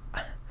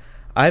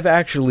 I've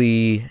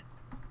actually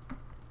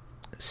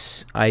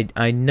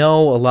I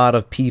know a lot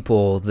of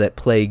people that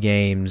play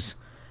games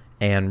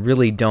and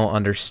really don't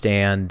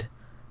understand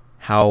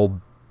how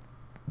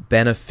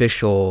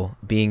beneficial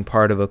being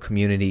part of a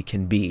community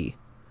can be.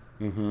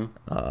 hmm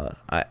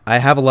I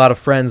have a lot of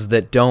friends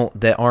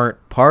that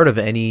aren't part of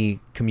any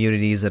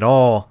communities at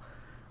all,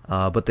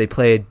 but they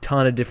play a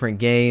ton of different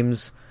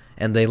games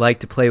and they like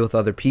to play with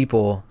other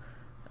people.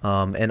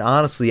 And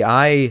honestly,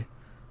 I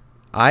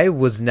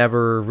was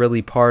never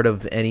really part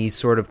of any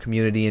sort of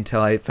community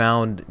until I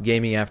found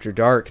Gaming After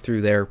Dark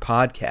through their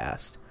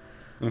podcast.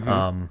 hmm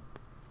Um,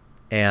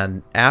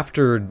 and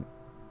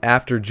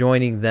after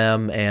joining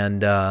them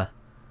and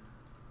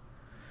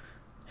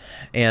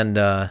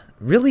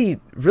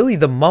really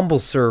the Mumble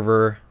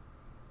server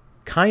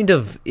kind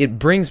of it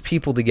brings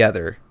people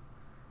together.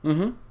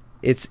 hmm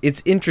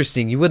It's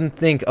interesting. You wouldn't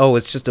think, oh,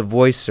 it's just a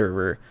voice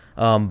server,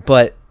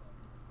 but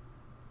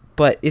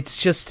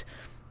it's just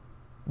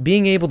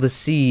being able to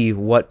see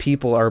what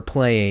people are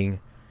playing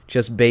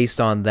just based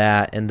on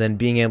that, and then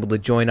being able to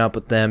join up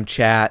with them,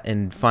 chat,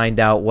 and find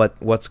out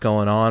what's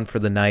going on for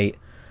the night.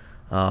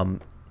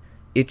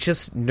 It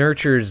just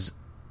nurtures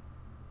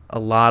a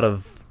lot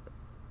of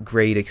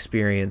great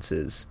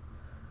experiences.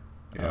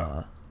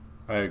 Yeah,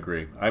 I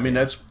agree. I mean,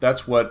 Yeah.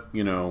 that's what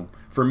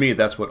for me.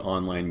 That's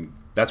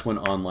when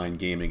online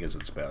gaming is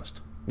its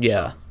best.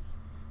 Yeah.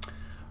 So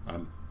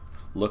I'm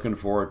looking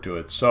forward to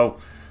it. So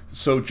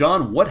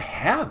John, what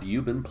have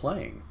you been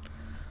playing?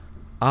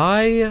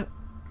 I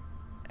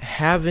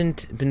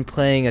haven't been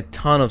playing a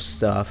ton of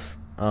stuff.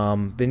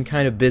 Been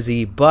kind of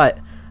busy, but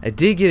I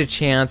did get a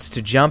chance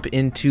to jump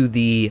into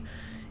the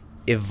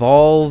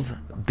Evolve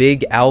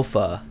Big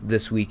Alpha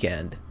this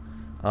weekend.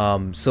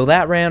 So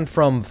that ran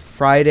from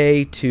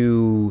Friday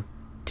to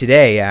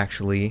today,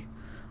 actually.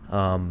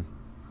 Um,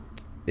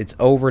 it's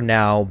over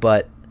now,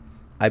 but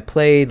I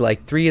played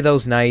like 3 of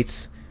those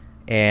nights,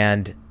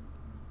 and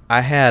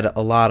I had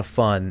a lot of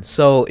fun.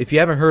 So if you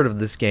haven't heard of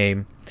this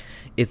game,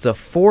 it's a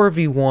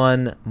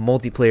 4v1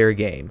 multiplayer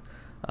game.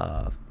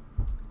 Uh,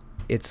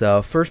 it's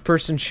a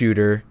first-person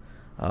shooter.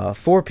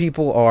 4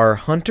 people are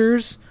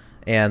hunters,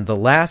 and the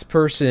last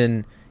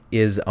person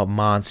is a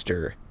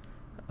monster.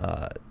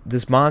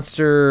 This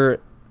monster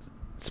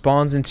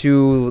spawns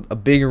into a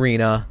big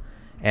arena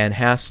and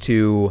has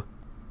to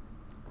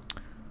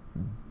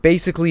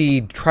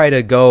basically try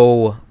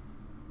to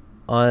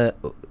uh,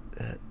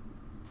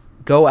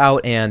 go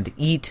out and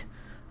eat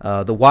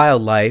the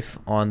wildlife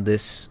on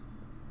this.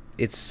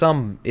 It's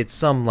some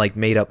like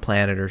made up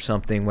planet or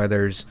something where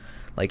there's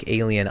like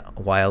alien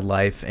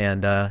wildlife,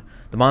 and the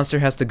monster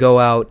has to go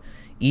out,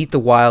 eat the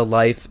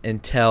wildlife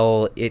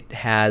until it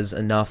has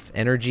enough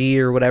energy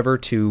or whatever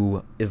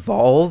to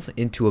evolve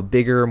into a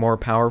bigger, more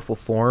powerful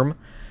form.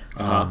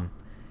 Uh huh. Um,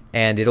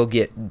 and it'll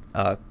get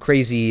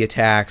crazy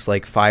attacks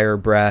like fire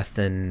breath,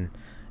 and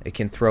it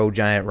can throw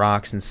giant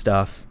rocks and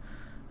stuff.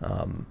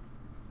 Um,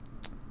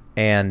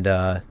 and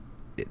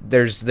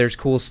there's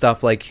cool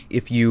stuff like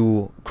if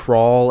you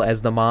crawl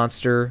as the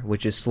monster,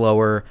 which is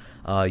slower,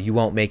 you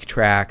won't make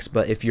tracks.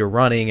 But if you're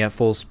running at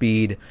full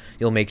speed,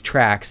 you'll make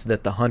tracks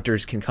that the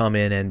hunters can come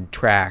in and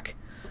track.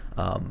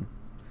 Um,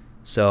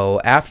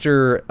 so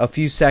after a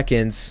few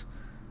seconds,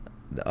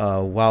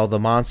 while the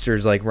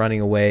monster's like running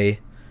away,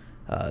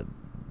 uh,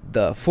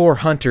 the 4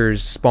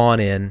 hunters spawn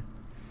in,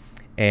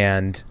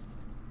 and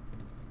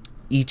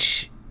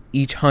each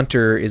each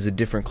hunter is a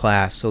different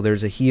class. So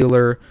there's a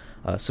healer,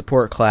 a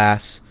support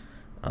class,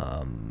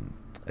 a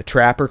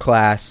trapper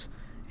class,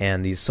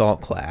 and the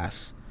assault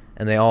class.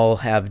 And they all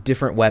have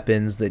different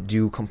weapons that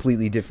do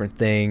completely different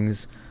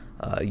things.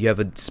 You have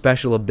a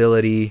special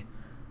ability,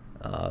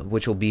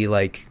 which will be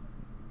like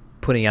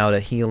putting out a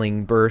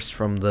healing burst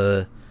from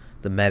the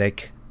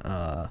medic,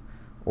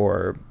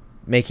 or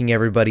making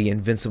everybody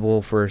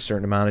invincible for a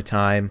certain amount of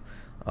time.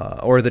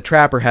 Or the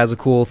trapper has a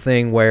cool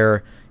thing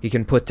where he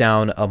can put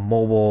down a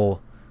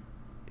mobile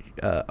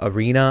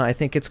arena, I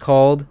think it's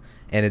called,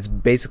 and it's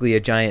basically a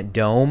giant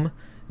dome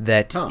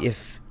that Huh.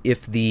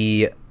 if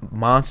the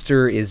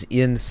monster is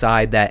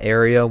inside that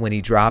area when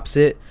he drops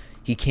it,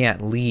 he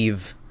can't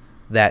leave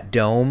that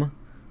dome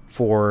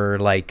for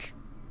like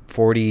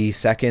 40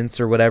 seconds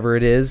or whatever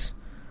it is.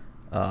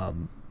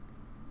 Um,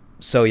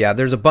 so yeah,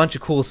 there's a bunch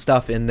of cool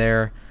stuff in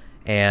there,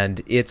 and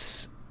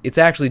it's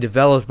actually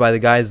developed by the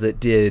guys that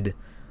did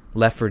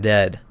Left 4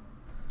 Dead.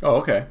 Oh,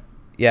 okay.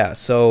 Yeah,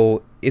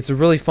 so it's a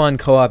really fun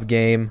co-op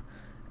game.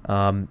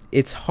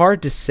 It's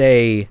hard to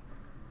say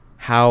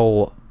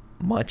how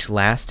much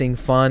lasting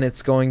fun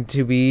it's going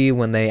to be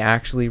when they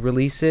actually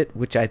release it,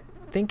 which I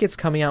think it's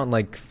coming out in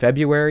like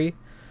February.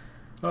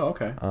 Oh,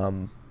 okay.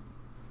 Um,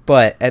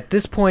 but at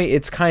this point,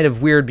 it's kind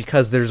of weird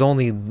because there's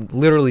only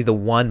literally the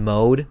one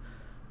mode,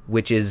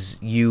 which is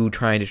you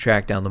trying to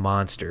track down the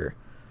monster.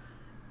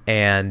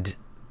 And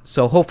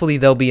so hopefully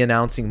they'll be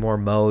announcing more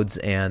modes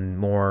and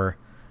more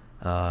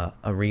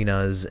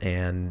arenas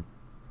and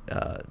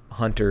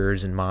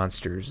hunters and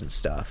monsters and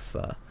stuff.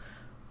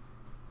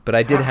 But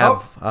I did How,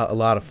 how have a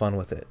lot of fun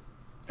with it.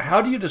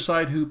 how do you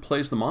decide who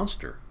plays the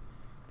monster?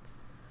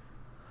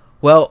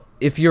 Well,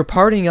 if you're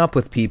partying up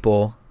with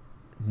people,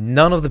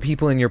 none of the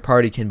people in your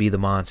party can be the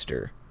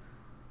monster.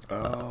 Uh,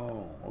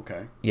 Oh,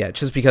 okay. yeah,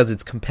 just because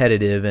it's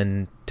competitive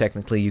and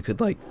technically you could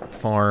like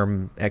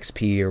farm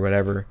XP or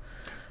whatever.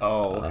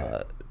 Oh, okay.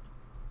 Uh,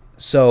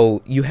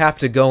 so you have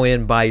to go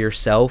in by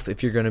yourself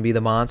if you're going to be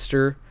the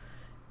monster,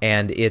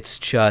 and it's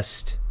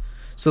just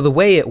so the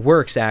way it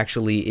works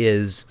actually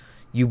is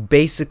you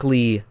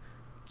basically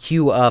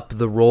queue up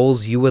the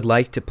roles you would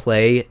like to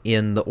play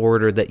in the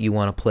order that you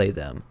want to play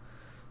them.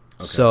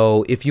 Okay.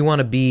 So if you want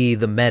to be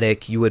the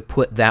medic, you would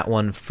put that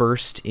one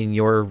first in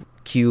your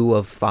queue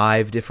of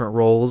 5 different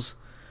roles.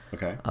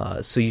 Okay.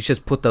 So you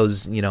just put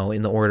those,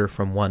 in the order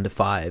from 1 to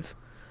 5,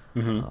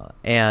 Mm-hmm.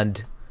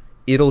 and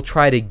it'll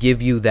try to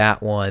give you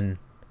that one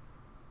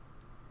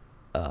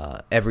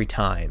every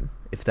time.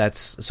 If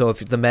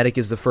the medic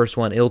is the first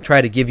one, it'll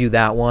try to give you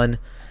that one.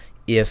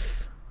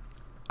 If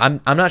I'm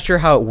not sure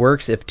how it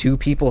works if 2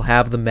 people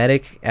have the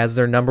medic as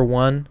their number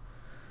one.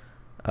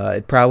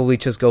 It probably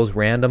just goes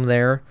random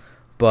there.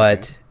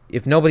 Okay. But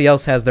if nobody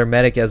else has their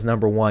medic as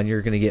number one,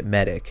 you're going to get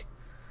medic.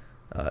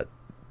 Uh,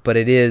 but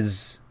it,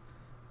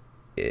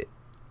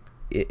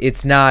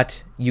 it's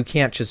not, you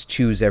can't just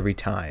choose every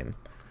time.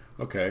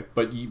 Okay.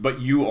 But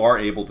you are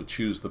able to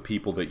choose the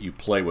people that you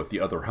play with, the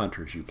other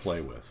hunters you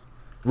play with.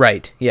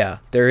 Right, yeah.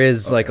 There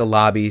is like a Okay.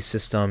 lobby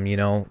system,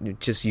 you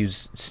just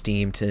use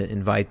Steam to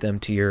invite them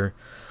to your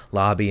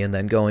lobby and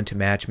then go into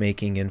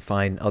matchmaking and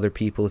find other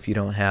people if you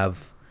don't have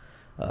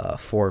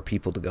four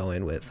people to go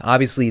in with.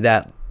 Obviously,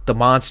 that the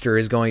monster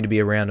is going to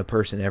be around a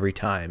person every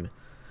time.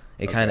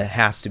 It kind of Okay.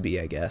 has to be,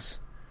 I guess.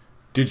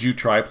 Did you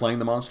try playing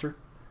the monster?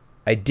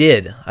 I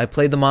did. I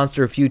played the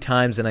monster a few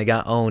times and I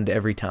got owned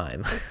every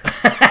time.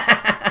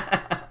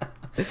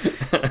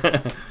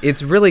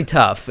 It's really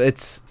tough.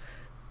 It's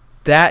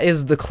That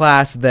is the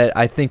class that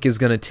I think is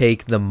going to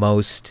take the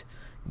most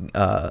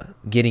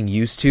getting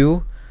used to,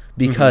 Hmm.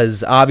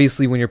 because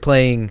obviously when you're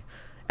playing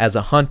as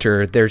a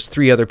hunter, there's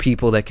three other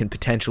people that can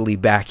potentially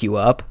back you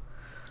up.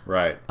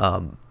 Right.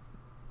 Um,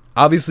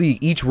 Obviously,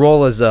 each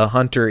role as a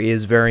hunter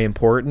is very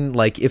important.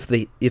 Like if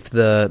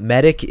the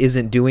medic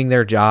isn't doing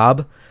their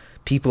job,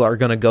 people are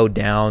going to go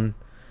down,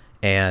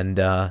 and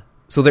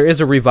so there is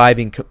a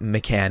reviving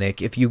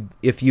mechanic. If you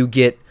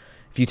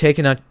take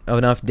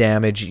enough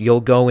damage,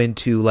 you'll go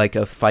into like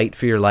a fight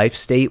for your life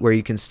state where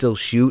you can still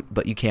shoot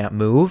but you can't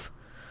move.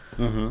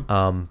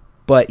 Hmm.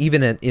 But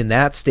even in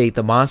that state,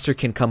 the monster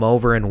can come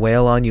over and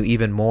wail on you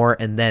even more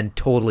and then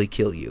totally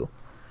kill you.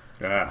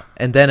 Yeah.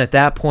 And then at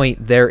that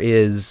point, there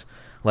is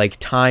like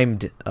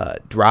timed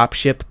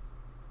dropship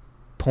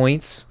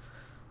points,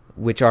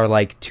 which are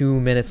like 2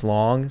 minutes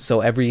long.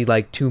 So every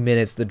like 2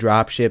 minutes, the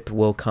dropship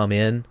will come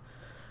in,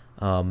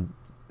 um,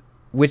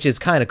 which is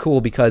kind of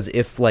cool because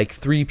if like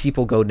three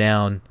people go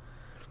down,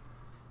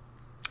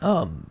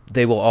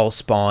 they will all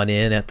spawn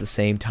in at the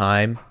same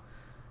time.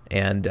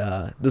 And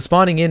the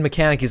spawning in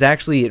mechanic is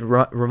actually,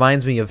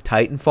 reminds me of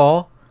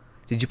Titanfall.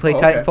 Did you play Oh,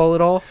 okay. Titanfall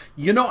at all?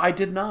 I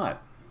did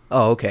not.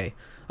 Oh, okay.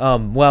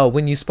 Well,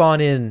 when you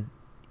spawn in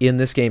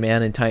this game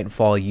and in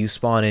Titanfall, you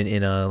spawn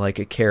in a like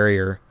a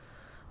carrier,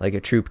 like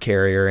a troop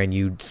carrier, and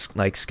you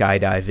like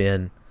skydive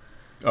in,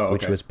 Oh,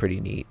 which okay. was pretty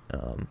neat.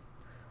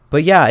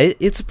 But yeah,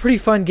 it's a pretty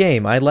fun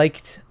game. I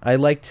liked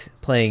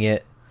playing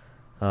it.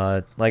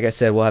 Like I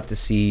said, we'll have to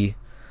see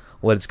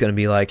what it's going to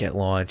be like at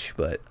launch,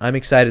 but I'm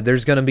excited.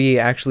 There's going to be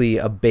actually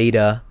a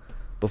beta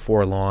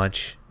before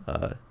launch.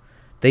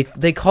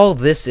 They call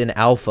this an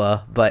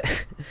alpha, but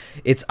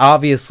it's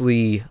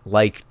obviously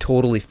like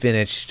totally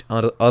finished,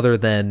 other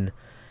than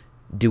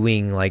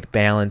doing like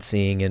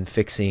balancing and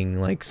fixing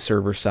like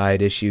server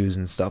side issues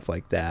and stuff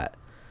like that.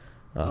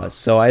 Huh.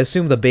 So I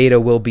assume the beta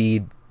will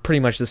be pretty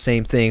much the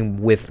same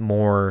thing with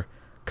more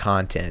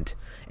content.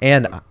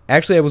 And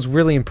actually, I was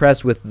really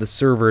impressed with the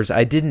servers.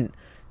 I didn't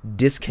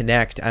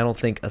disconnect, I don't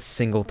think, a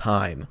single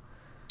time.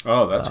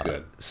 Oh, that's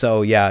good.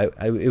 So yeah,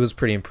 it was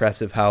pretty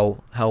impressive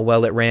how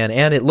well it ran,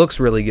 and it looks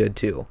really good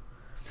too.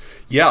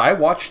 Yeah, I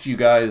watched you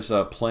guys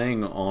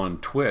playing on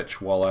Twitch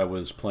while I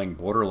was playing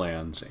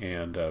Borderlands,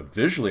 and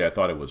visually, I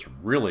thought it was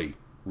really,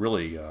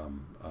 really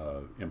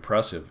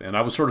impressive. And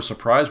I was sort of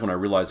surprised when I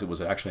realized it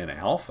was actually an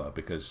alpha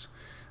because,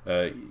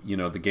 the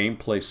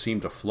gameplay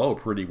seemed to flow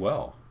pretty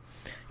well.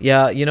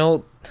 Yeah,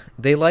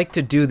 they like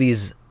to do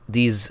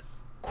these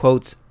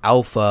quotes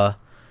alpha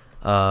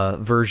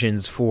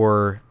versions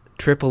for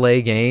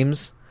AAA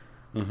games,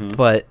 Hmm.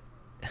 but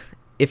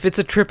if it's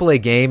a AAA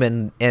game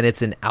and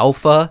it's an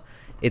alpha,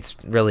 it's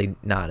really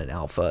not an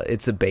alpha.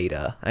 It's a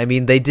beta. I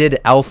mean, they did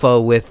alpha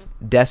with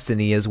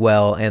Destiny as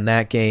well, and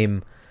that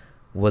game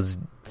was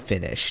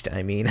finished.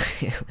 I mean,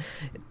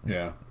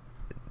 Yeah.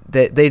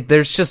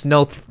 there's just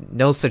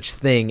no such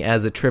thing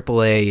as a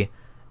AAA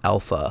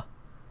alpha,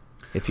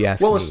 if you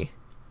ask Well, me.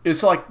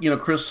 it's like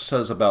Chris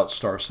says about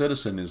Star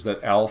Citizen is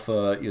that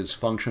alpha is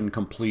function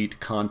complete,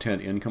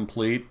 content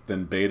incomplete.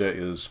 Then beta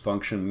is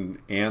function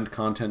and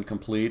content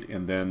complete,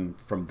 and then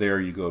from there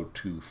you go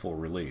to full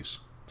release.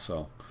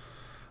 So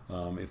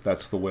if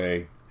that's the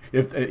way,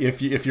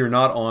 if you're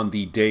not on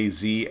the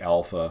DayZ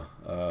alpha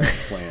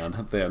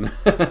plan, then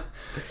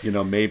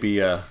maybe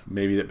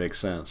that makes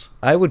sense.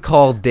 I would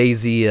call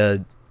Daisy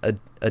a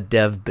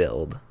dev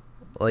build,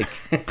 like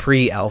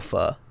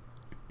pre-alpha.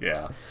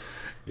 Yeah,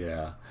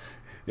 yeah,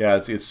 yeah.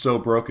 It's so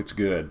broke it's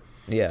good.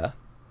 Yeah.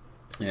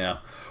 Yeah.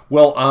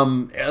 Well,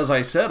 as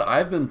I said,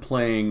 I've been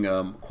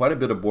playing quite a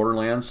bit of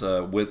Borderlands.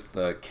 With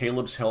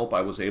Caleb's help,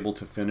 I was able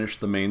to finish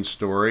the main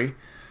story.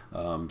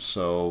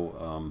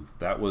 So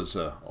that was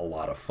a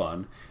lot of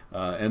fun.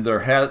 And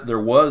there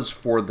was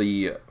for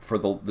the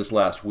this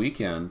last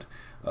weekend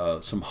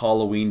some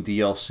Halloween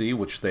DLC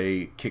which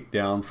they kicked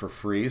down for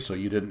free, so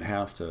you didn't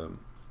have to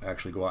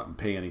actually go out and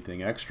pay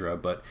anything extra.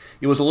 But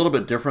it was a little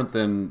bit different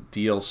than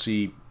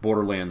DLC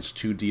Borderlands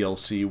 2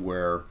 DLC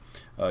where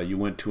you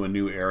went to a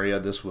new area.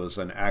 This was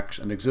an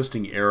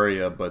existing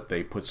area, but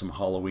they put some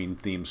Halloween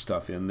themed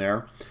stuff in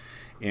there.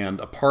 And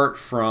apart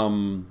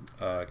from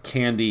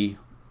candy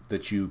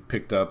that you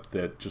picked up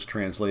that just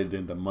translated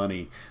into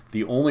money,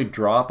 the only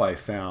drop I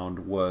found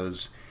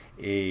was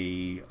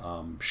a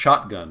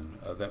shotgun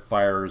that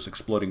fires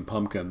exploding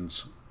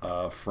pumpkins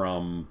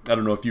from. I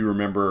don't know if you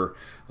remember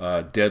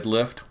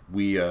Deadlift.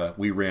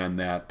 We ran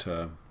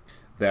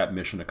that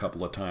mission a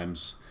couple of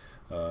times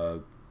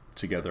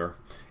together,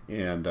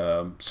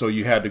 and so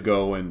you had to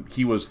go, and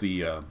he was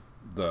the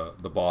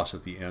boss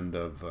at the end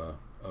of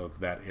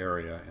that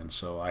area, and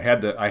so I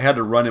had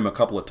to run him a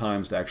couple of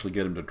times to actually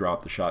get him to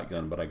drop the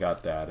shotgun, but I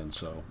got that, and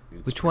so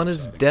it's Which pretty one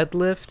is exciting.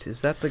 Deadlift?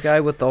 Is that the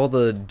guy with all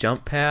the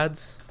jump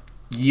pads?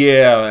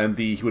 Yeah, and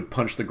he would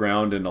punch the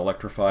ground and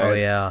electrify Oh it.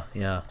 yeah,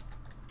 yeah.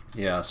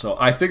 Yeah, so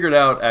I figured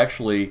out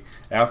actually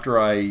after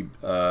I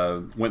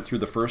went through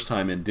the first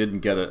time and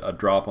didn't get a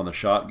drop on the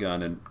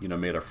shotgun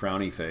and made a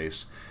frowny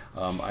face.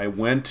 I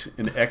went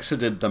and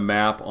exited the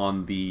map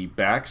on the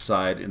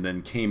backside and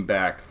then came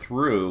back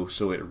through,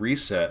 so it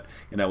reset,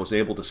 and I was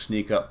able to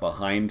sneak up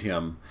behind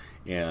him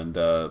and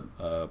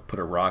put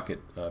a rocket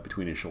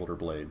between his shoulder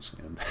blades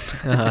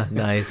and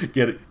Nice.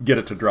 get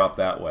it to drop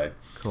that way.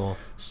 Cool.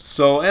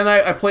 So, and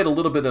I played a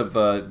little bit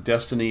of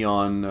Destiny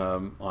on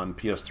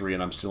PS3,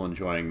 and I'm still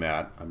enjoying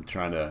that. I'm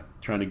trying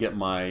to get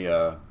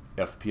my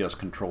FPS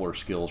controller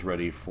skills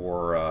ready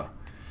for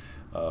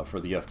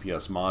the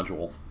FPS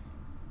module,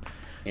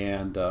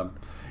 and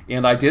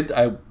I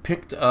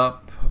picked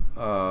up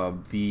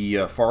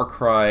the Far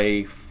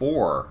Cry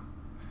 4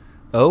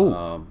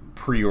 Oh,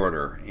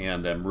 pre-order,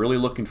 and I'm really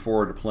looking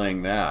forward to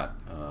playing that.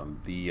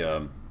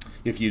 The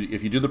If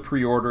you do the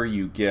pre-order,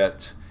 you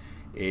get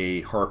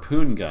a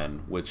harpoon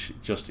gun, which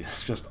just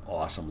is just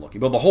awesome looking.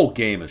 But the whole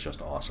game is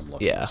just awesome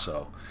looking. yeah.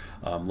 So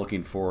I'm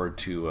looking forward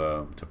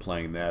to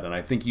playing that. And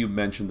I think you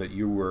mentioned that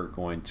you were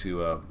going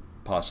to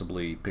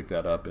possibly pick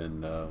that up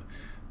and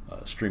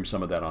stream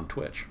some of that on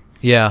Twitch.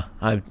 Yeah,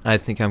 I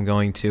think I'm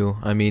going to.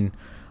 I mean,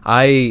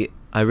 I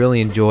really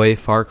enjoy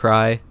Far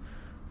Cry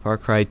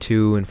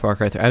 2 and Far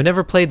Cry 3. I've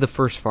never played the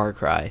first Far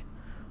Cry.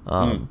 Hmm.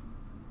 Um,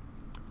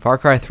 Far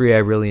Cry 3 I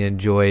really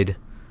enjoyed.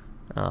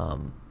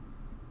 Um,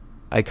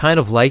 I kind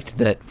of liked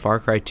that Far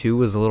Cry 2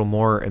 was a little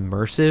more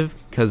immersive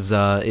because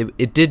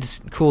it did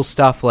cool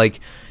stuff like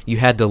you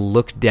had to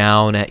look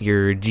down at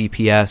your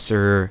GPS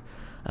or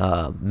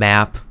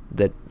map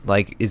that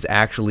like is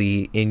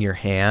actually in your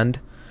hand.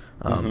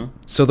 Mm-hmm.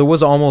 So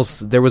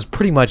there was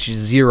pretty much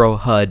zero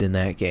HUD in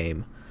that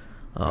game.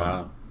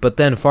 Ah. But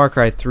then Far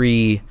Cry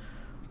 3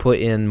 put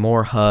in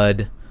more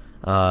HUD.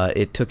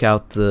 It took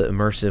out the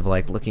immersive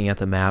like looking at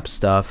the map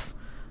stuff,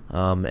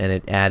 and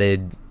it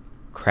added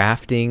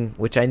crafting,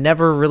 which I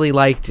never really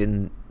liked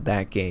in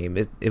that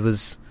game.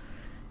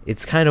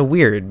 It's kind of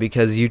weird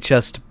because you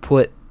just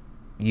put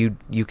you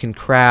can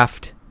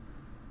craft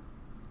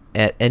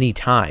at any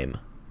time.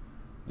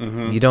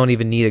 Mm-hmm. You don't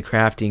even need a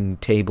crafting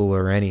table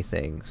or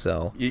anything.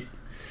 So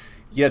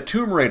Yeah,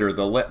 Tomb Raider,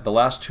 the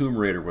last Tomb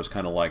Raider was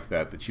kind of like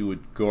that. That you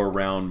would go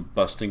around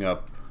busting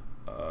up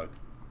uh,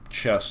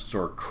 chests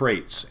or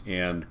crates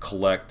and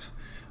collect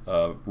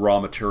raw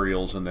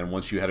materials, and then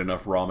once you had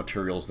enough raw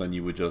materials, then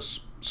you would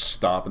just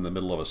stop in the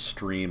middle of a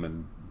stream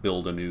and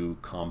build a new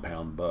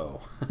compound bow.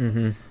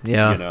 you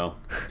yeah, know.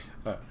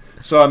 Uh,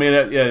 so I mean,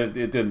 it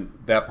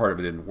didn't. That part of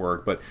it didn't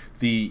work. But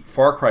the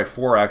Far Cry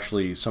 4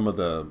 actually, some of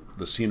the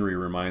scenery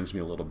reminds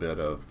me a little bit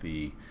of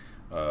the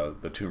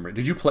Tomb Raider.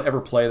 Did you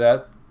ever play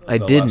that? I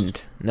The last. didn't.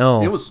 It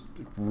No. was a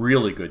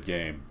really good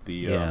game.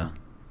 Yeah.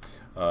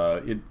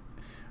 It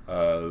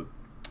uh,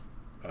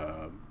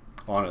 uh,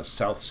 on a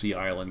South Sea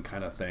island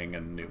kind of thing,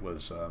 and it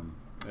was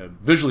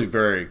visually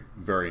very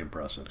very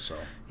impressive. So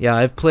Yeah,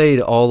 I've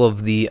played all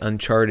of the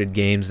Uncharted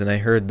games, and I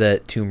heard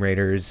that Tomb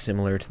Raider is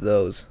similar to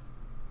those.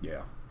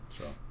 yeah.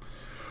 So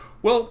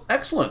well,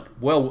 excellent.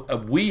 Well,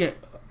 we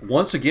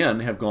once again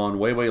have gone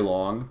way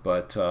long,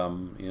 but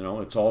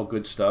it's all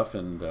good stuff,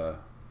 and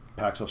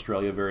PAX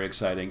Australia very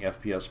exciting,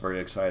 FPS very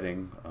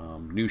exciting,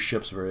 new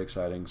ships very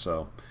exciting.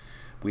 So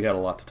we had a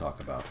lot to talk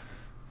about.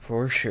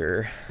 For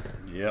sure.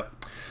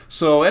 Yep.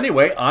 So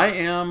anyway, I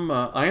am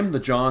the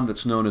John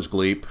that's known as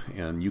Gleep,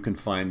 and you can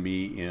find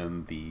me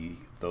in the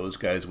Those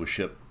Guys with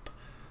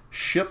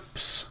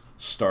Ships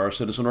Star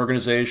Citizen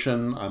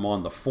organization. I'm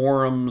on the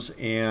forums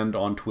and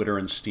on Twitter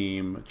and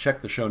Steam.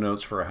 Check the show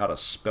notes for how to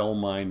spell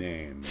my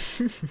name.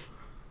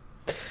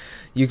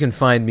 You can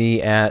find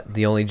me at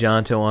The Only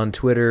Jonto on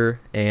Twitter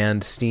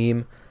and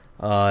Steam.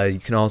 You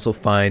can also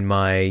find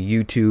my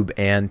YouTube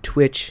and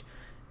Twitch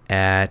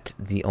at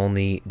The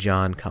Only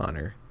John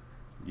Connor.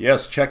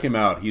 Yes, check him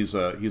out. He's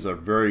a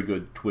very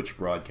good Twitch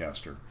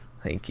broadcaster.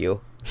 Thank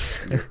you.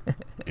 Yep.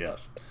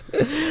 Yes.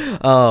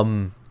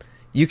 um,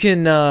 you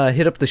can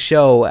hit up the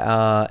show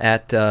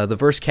at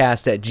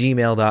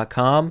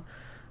theversecast@gmail.com,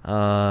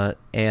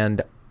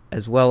 and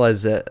as well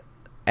as at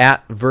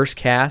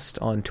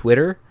Versecast on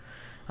Twitter.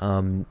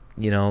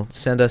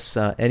 Send us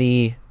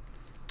any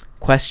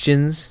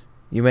questions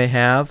you may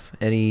have,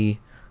 any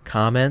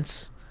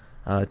comments.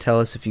 Tell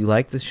us if you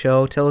like the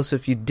show. Tell us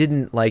if you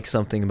didn't like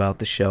something about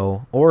the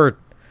show, or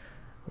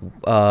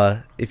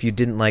if you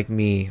didn't like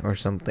me or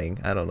something.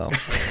 I don't know.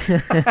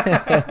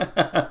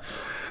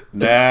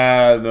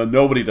 Nah, no,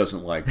 nobody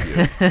doesn't like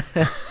you.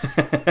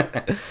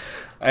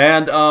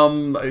 And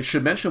I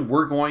should mention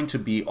we're going to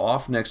be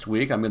off next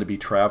week. I'm going to be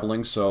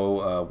traveling,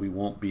 so we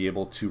won't be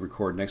able to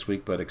record next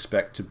week, but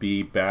expect to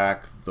be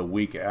back the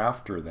week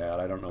after that.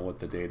 I don't know what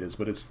the date is,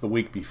 but it's the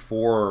week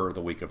before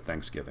the week of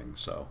Thanksgiving.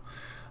 So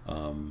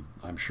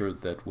I'm sure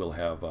that we'll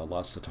have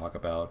lots to talk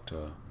about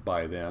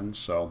by then.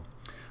 So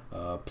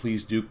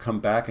please do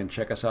come back and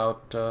check us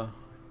out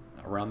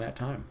around that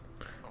time.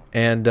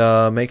 And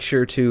make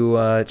sure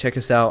to check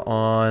us out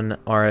on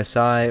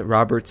RSI,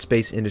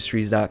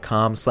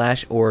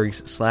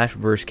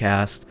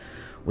 robertspaceindustries.com/orgs/versecast.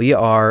 We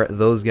are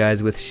those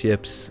guys with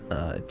ships.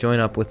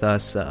 Join up with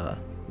us.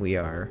 We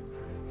are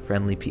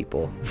friendly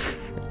people.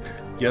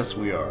 Yes,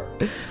 we are.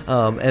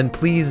 And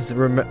please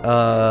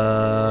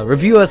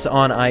review us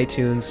on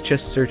iTunes.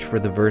 Just search for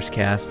the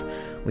Versecast.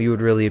 We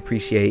would really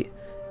appreciate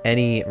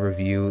any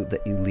review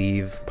that you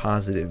leave,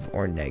 positive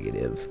or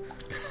negative.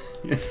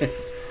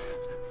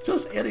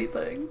 Just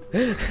anything.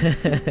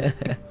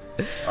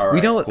 All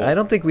right, cool. I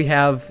don't think we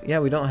have. Yeah,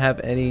 we don't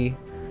have any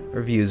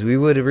reviews. We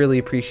would really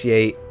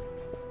appreciate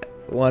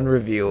one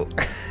review.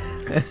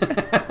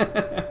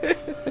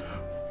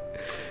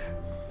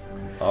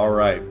 All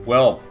right.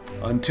 Well,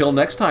 until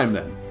next time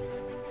then.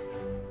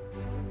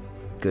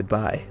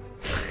 Goodbye.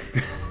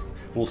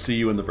 We'll see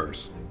you in the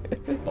verse.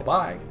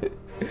 Bye-bye.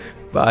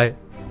 Bye.